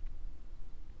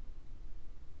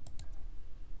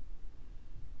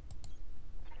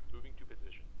 Moving to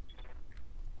position.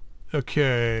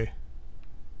 Okay.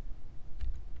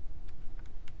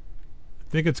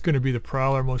 I think it's going to be the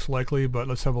prowler most likely, but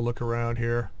let's have a look around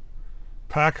here.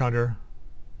 Pack hunter.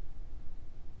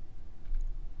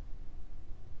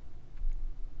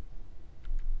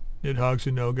 Nidhogg's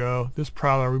a no-go. This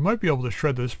prowler, we might be able to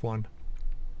shred this one.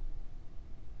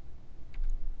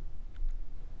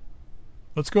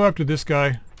 Let's go after this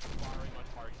guy. Firing on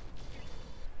target.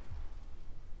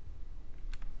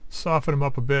 Soften him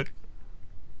up a bit.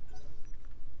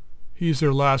 He's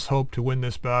their last hope to win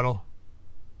this battle.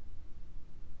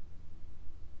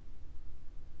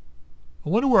 I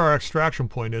wonder where our extraction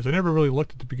point is. I never really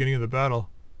looked at the beginning of the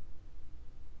battle.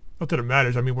 Not that it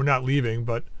matters. I mean, we're not leaving,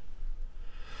 but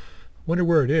wonder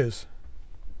where it is.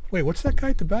 Wait, what's that guy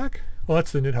at the back? Oh,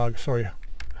 that's the Nidhogg. Sorry.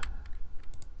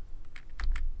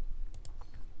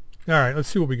 Alright, let's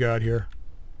see what we got here.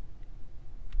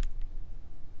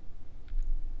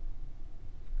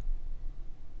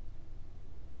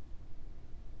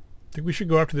 Think we should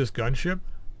go after this gunship?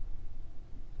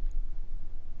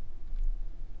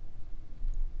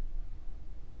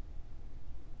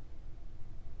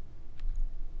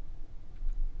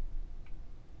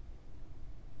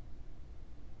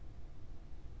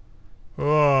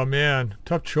 Oh man,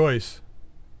 tough choice.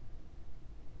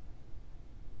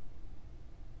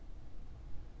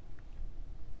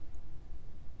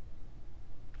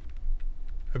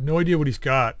 I have no idea what he's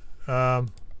got.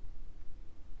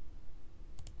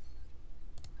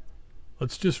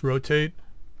 Let's just rotate.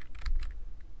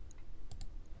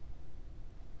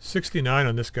 69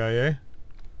 on this guy, eh?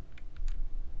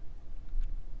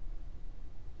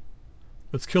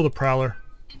 Let's kill the prowler.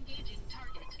 Engaging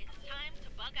target. It's time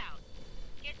to bug out.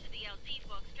 Get to the LZ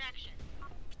for extraction.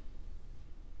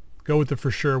 Go with the for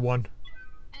sure one.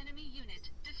 Enemy unit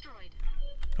destroyed.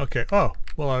 Okay. Oh,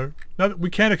 well,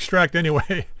 we can't extract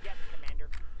anyway. Yes, Commander.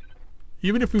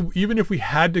 even if we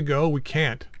had to go, we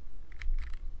can't.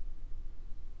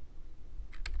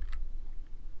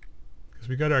 Because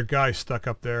we got our guy stuck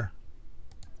up there.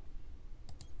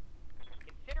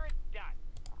 Consider it done.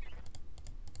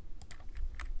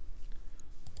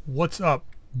 What's up,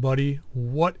 buddy?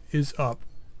 What is up?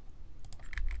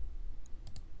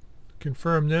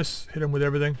 Confirm this. Hit him with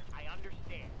everything. I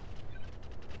understand.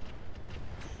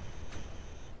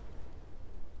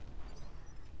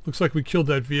 Looks like we killed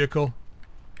that vehicle.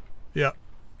 Yeah.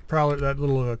 Prowler, that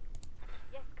little... Yes,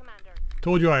 Commander.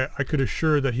 told you I could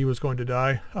assure that he was going to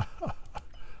die.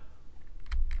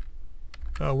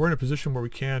 We're in a position where we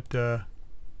can't... 10-4.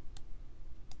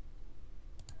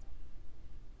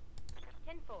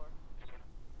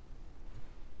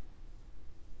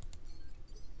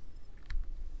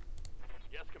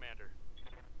 Yes, Commander.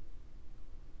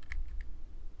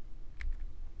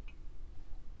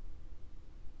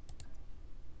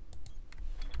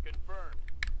 Confirmed.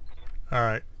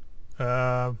 Alright.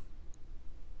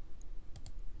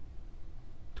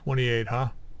 28, huh?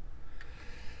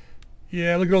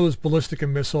 Yeah, look at all this ballistic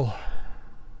and missile.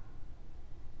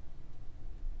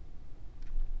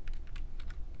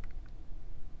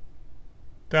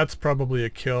 That's probably a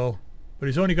kill. But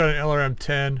he's only got an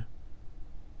LRM-10.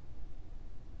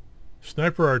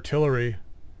 Sniper artillery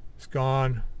is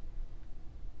gone.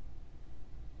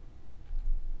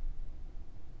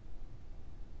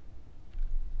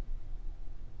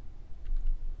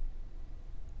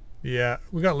 Yeah,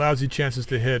 we got lousy chances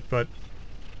to hit, but...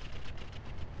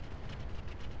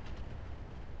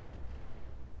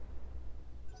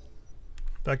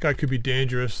 that guy could be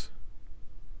dangerous.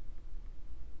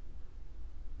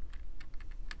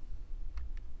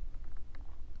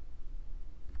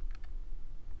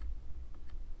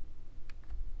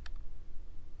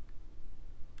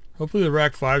 Hopefully the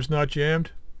Rack 5's not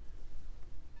jammed.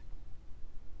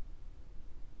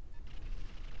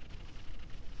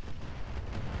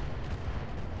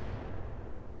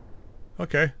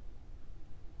 Okay.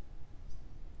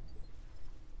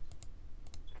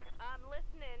 I'm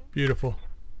listening. Beautiful.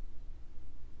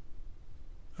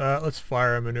 Let's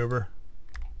fire a maneuver.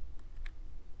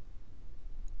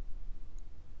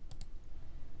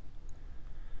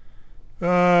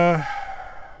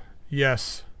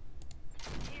 Yes.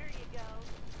 Here you go.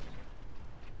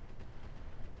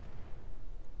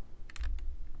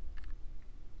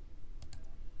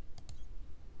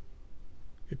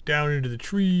 Get down into the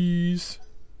trees.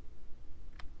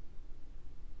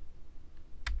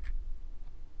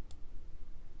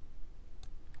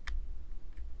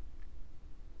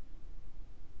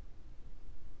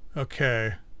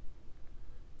 Okay.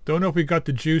 Don't know if we got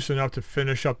the juice enough to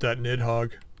finish up that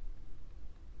Nidhogg.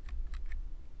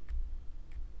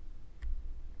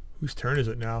 Whose turn is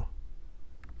it now?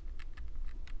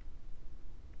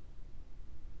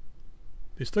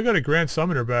 They still got a Grand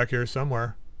Summoner back here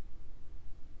somewhere.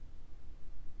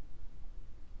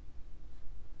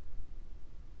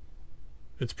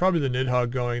 It's probably the Nidhogg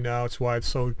going now. It's why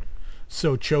it's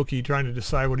so choky trying to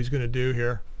decide what he's going to do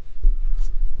here.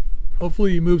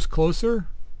 Hopefully he moves closer.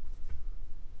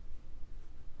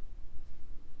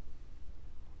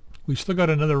 We still got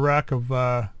another rack of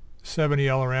 70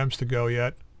 LRMs to go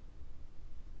yet.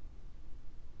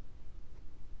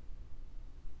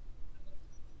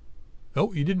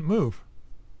 Oh, he didn't move.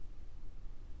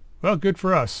 Well, good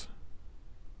for us.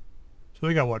 So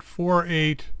they got what? 4,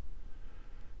 8,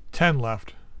 10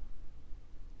 left.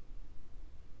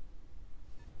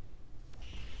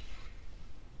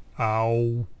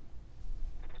 Ow.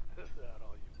 Is that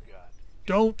all you've got?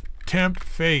 Don't tempt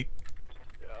fate.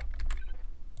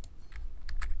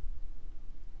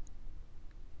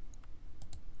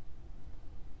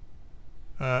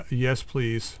 Yeah. Yes,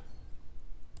 please.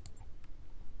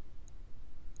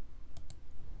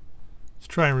 Let's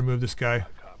try and remove this guy.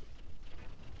 Copy.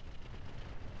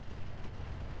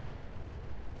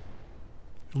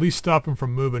 At least stop him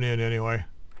from moving in anyway.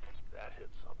 That hit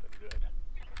something good.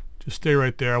 Just stay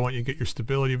right there. I want you to get your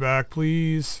stability back,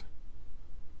 please.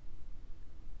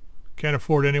 Can't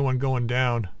afford anyone going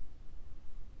down.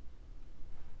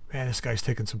 Man, this guy's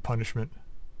taking some punishment.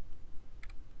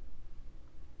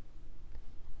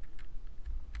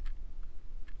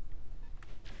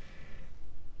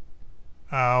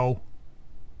 Ow.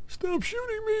 Stop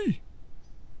shooting me!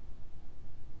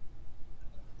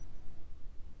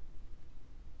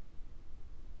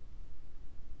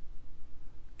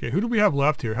 Okay, who do we have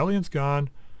left here? Hellion's gone.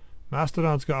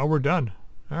 Mastodon's gone. Oh, we're done.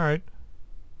 Alright.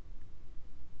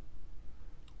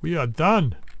 We are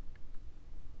done.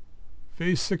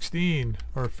 Phase 16.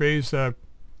 Or phase,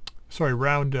 sorry,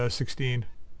 round 16.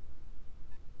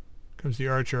 Comes the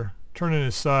archer. Turn in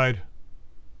his side.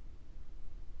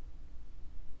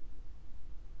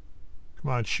 Come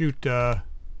on, shoot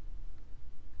Gundall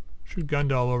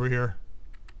over here.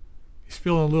 He's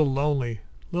feeling a little lonely,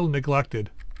 a little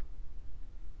neglected.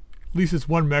 At least it's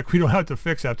one mech we don't have to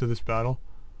fix after this battle.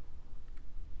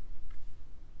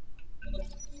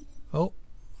 Oh,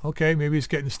 okay, maybe he's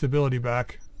getting stability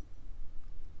back.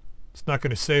 It's not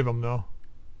going to save him though.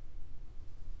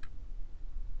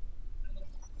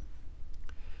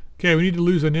 Okay, we need to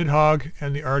lose a Nidhogg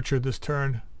and the archer this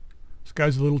turn. This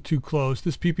guy's a little too close.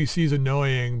 This PPC is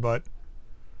annoying, but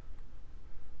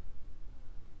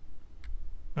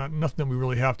nothing that we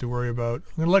really have to worry about.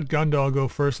 I'm going to let Gundall go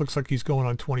first. Looks like he's going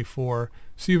on 24.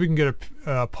 See if we can get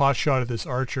a pot shot at this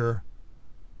archer.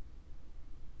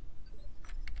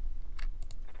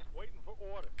 Waiting for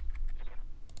orders.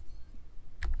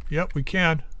 Yep, we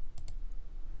can.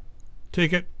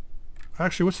 Take it.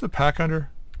 Actually, what's the pack under?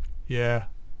 Yeah.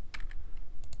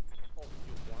 Oh,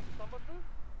 you want some of this?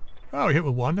 Oh, we hit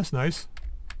with one. That's nice.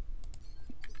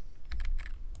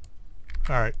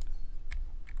 Alright.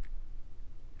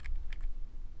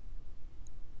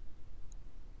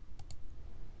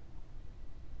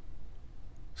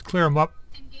 Let's clear him up.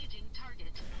 Engaging target.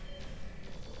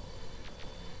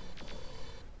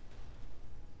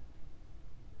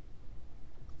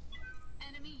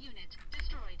 Enemy unit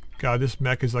destroyed. God, this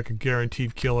mech is like a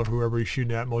guaranteed killer, whoever he's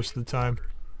shooting at most of the time.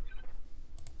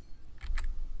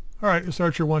 Alright, this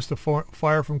archer wants to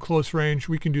fire from close range.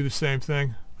 We can do the same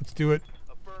thing. Let's do it.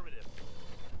 Affirmative.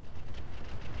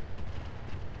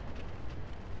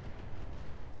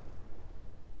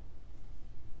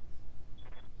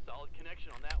 Solid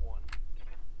connection on that one.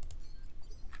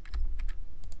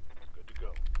 Good to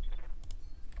go.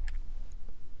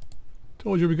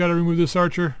 Told you we gotta remove this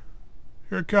archer.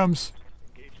 Here it comes.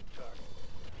 Engaging target.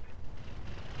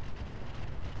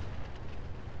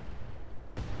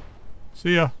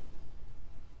 See ya.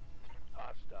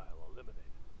 Hostile eliminated.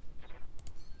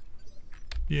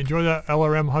 You enjoy that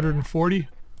LRM 140?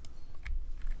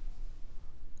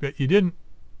 Bet you didn't.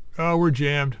 Oh, we're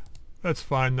jammed. That's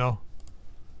fine though.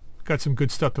 Got some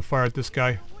good stuff to fire at this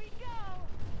guy. Here we go.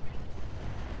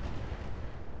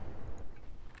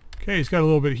 Okay, he's got a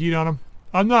little bit of heat on him.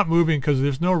 I'm not moving because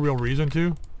there's no real reason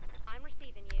to. I'm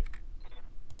receiving you.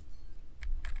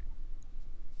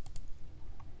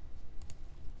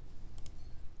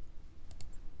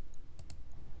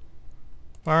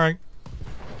 Firing.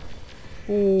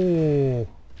 Oh.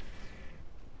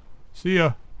 See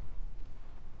ya.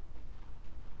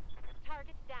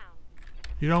 Target's down.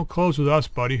 You don't close with us,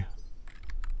 buddy.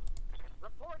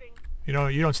 Reporting. You know,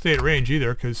 you don't stay at range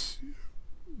either because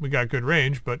we got good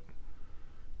range, but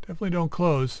definitely don't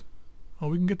close. Oh,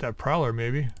 we can get that prowler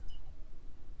maybe.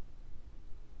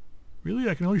 Really?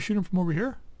 I can only shoot him from over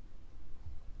here?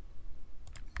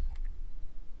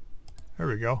 There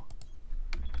we go.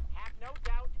 Have no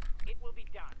doubt it will be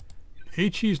done.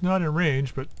 HE's not in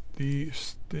range, but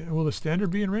will the standard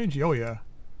be in range? Oh yeah.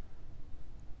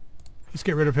 Let's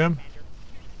get rid of him.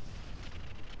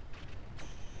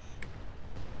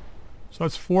 So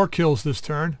that's 4 kills this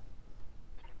turn.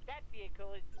 That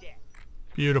vehicle is dead.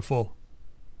 Beautiful.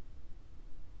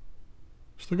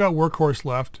 Still got Workhorse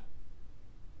left.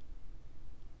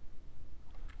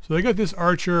 So they got this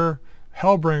Archer,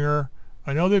 Hellbringer.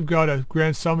 I know they've got a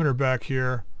Grand Summoner back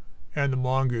here and the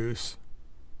Mongoose.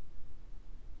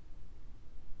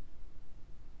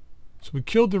 So we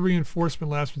killed the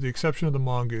reinforcement last with the exception of the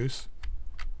Mongoose.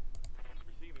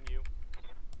 Receiving you.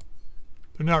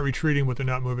 They're not retreating, but they're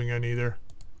not moving in either.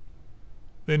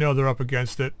 They know they're up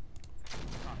against it.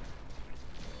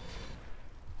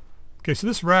 Okay, so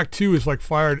this Rack 2 is like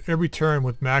fired every turn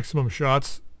with maximum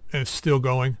shots, and it's still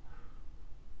going.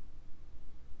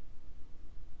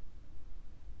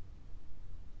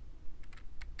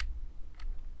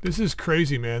 This is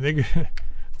crazy, man.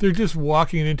 They're just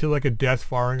walking into like a death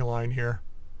firing line here.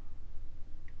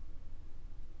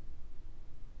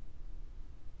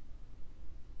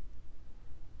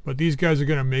 But these guys are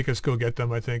going to make us go get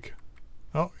them, I think.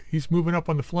 Oh, he's moving up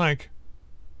on the flank.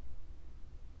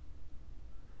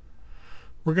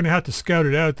 We're going to have to scout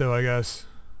it out, though, I guess.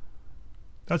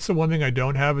 That's the one thing I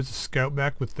don't have is a scout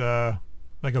mech with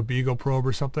like a Beagle probe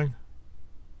or something.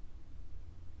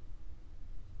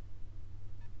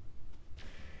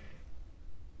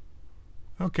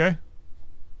 Okay.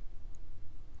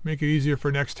 Make it easier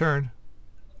for next turn.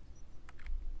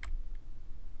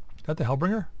 Is that the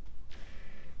Hellbringer?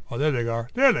 Oh, there they are.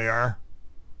 There they are.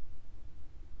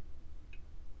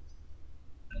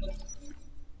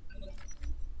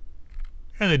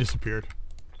 And they disappeared.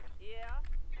 Yeah.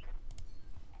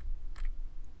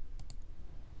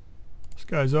 This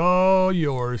guy's all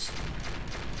yours.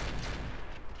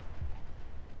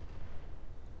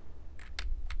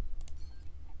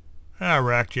 Ah,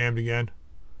 rack jammed again.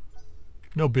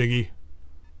 No biggie.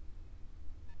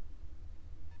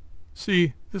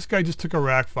 See, this guy just took a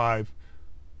rack 5.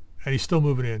 And he's still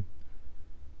moving in.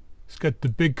 He's got the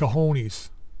big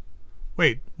cojones.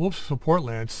 Wait, Wolf's support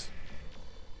lance.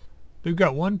 They've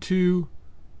got 1, 2,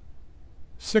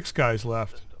 6 guys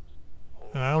left.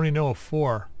 And I only know of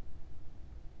 4.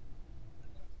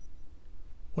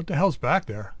 What the hell's back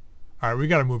there? Alright, we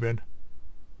gotta move in.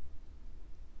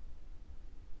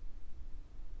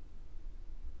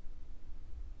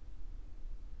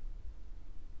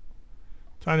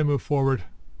 Time to move forward.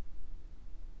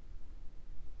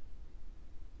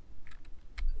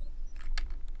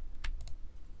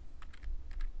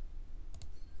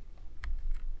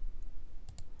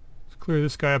 Let's clear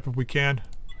this guy up if we can.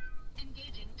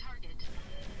 Engaging target.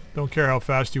 Don't care how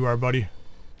fast you are, buddy.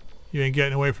 You ain't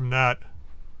getting away from that.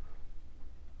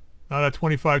 Not at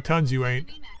 25 tons you ain't.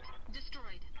 Enemy mech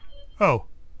destroyed. Oh.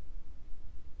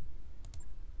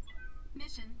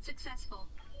 Mission successful.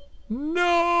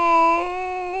 No!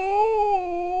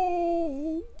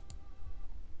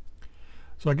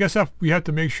 So I guess we have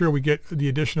to make sure we get the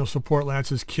additional support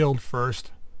lances killed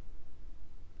first.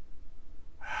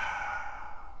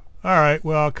 Alright,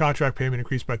 well, contract payment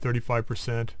increased by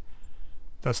 35%.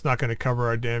 That's not going to cover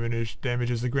our damage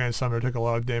as the Grand Summoner took a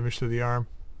lot of damage to the arm.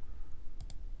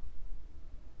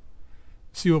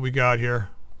 see what we got here.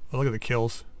 Oh, look at the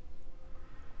kills.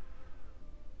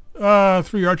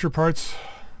 3 archer parts.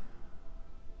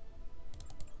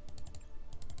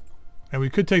 And we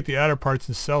could take the adder parts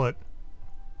and sell it.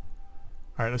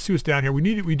 Alright, let's see what's down here.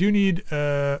 We do need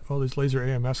oh, there's laser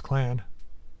AMS clan.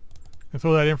 I'll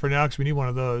throw that in for now because we need one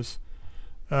of those.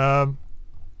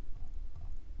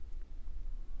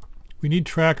 We need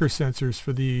tracker sensors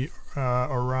for the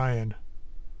Orion.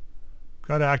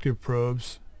 Got active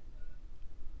probes.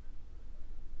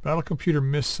 Battle computer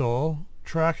missile.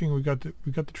 Tracking, we got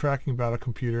the tracking battle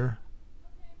computer.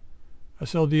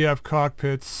 SLDF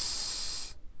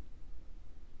cockpits.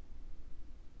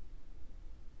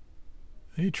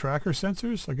 Any tracker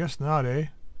sensors? I guess not, eh?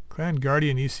 Clan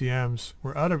Guardian ECMs.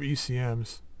 We're out of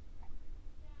ECMs.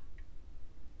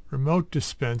 Remote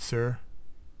dispenser.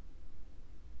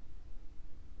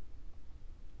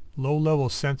 Low-level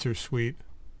sensor suite.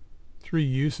 3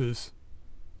 uses.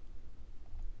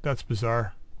 That's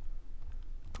bizarre.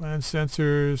 Clan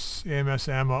sensors, AMS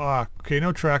ammo. Ah, okay,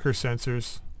 no tracker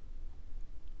sensors.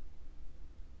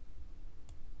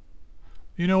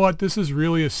 You know what? This is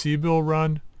really a C-bill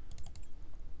run.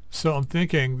 So I'm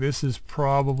thinking this is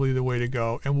probably the way to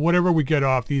go. And whatever we get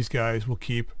off these guys, we'll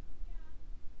keep.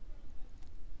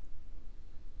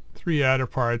 3 adder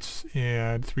parts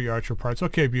and 3 archer parts.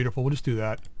 Okay, beautiful. We'll just do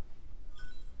that.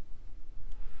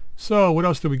 So what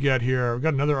else do we get here? We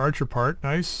got another archer part.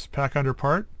 Nice. Pack under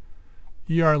part.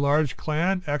 ER large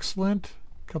clan. Excellent.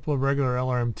 A couple of regular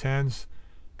LRM-10s.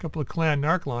 A couple of clan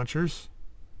narc launchers.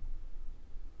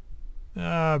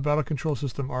 Battle control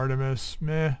system Artemis.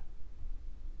 Meh.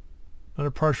 Another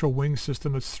partial wing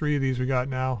system. That's 3 of these we got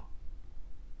now.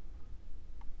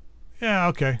 Yeah,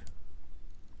 okay.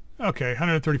 Okay,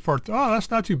 134. Oh, that's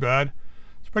not too bad.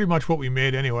 It's pretty much what we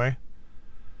made anyway.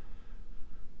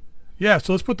 Yeah,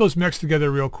 so let's put those mechs together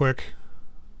real quick.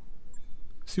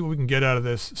 See what we can get out of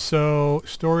this. So,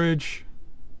 storage.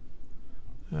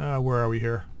 Where are we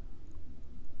here?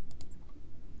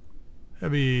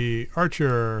 Heavy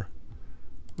Archer.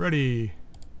 Ready.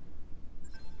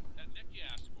 That mech you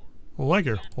asked for. Well, thank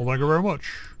you. Well, thank you very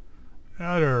much.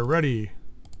 Adder, ready.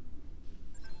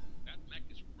 That mech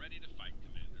is ready to fight,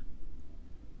 Commander.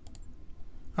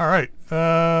 Alright.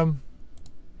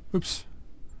 Oops.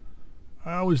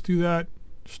 I always do that.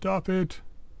 Stop it.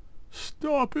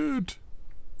 Stop it.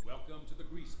 Welcome to the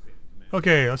grease pit, Commander.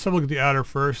 Okay, let's have a look at the adder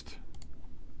first.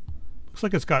 Looks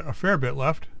like it's got a fair bit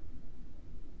left.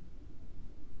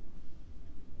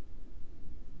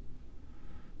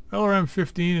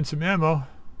 LRM-15 and some ammo.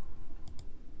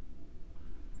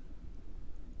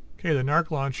 Okay, the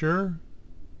narc launcher.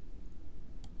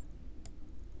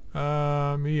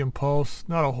 Medium pulse.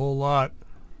 Not a whole lot.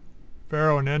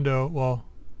 Pharaoh and Endo. Well,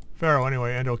 Pharaoh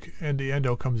anyway.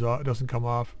 Endo comes off. It doesn't come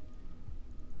off.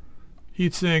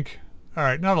 Heatsink.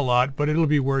 Alright, not a lot, but it'll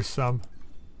be worth some.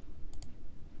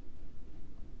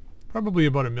 Probably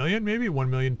about 1 million, maybe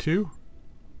 1,200,000.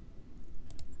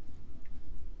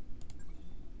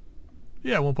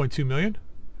 Yeah, 1.2 million.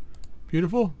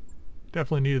 Beautiful.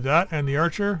 Definitely needed that. And the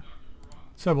Archer.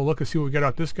 Let's have a look and see what we got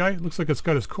out this guy. Looks like it's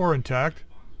got his core intact.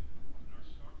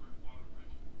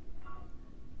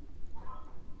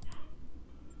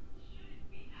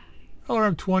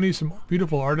 LRM-20, some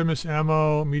beautiful Artemis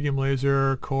ammo, medium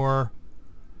laser, core,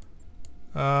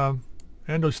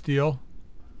 endo steel.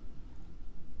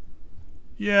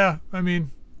 Yeah, I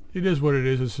mean, it is what it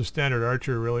is. It's a standard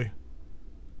Archer, really.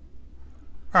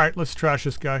 Alright, let's trash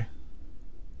this guy.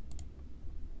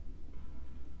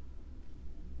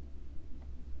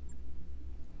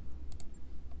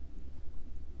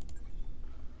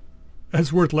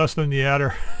 That's worth less than the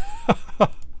adder.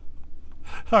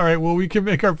 Alright, well, we can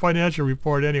make our financial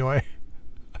report anyway.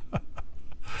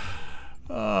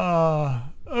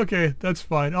 Okay, that's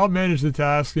fine. I'll manage the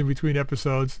task in between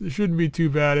episodes. It shouldn't be too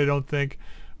bad, I don't think.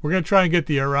 We're going to try and get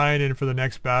the Orion in for the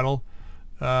next battle.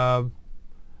 And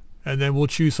then we'll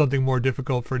choose something more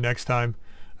difficult for next time.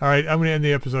 Alright, I'm going to end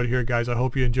the episode here, guys. I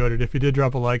hope you enjoyed it. If you did,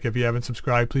 drop a like. If you haven't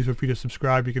subscribed, please feel free to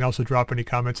subscribe. You can also drop any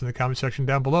comments in the comment section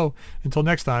down below. Until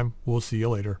next time, we'll see you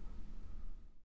later.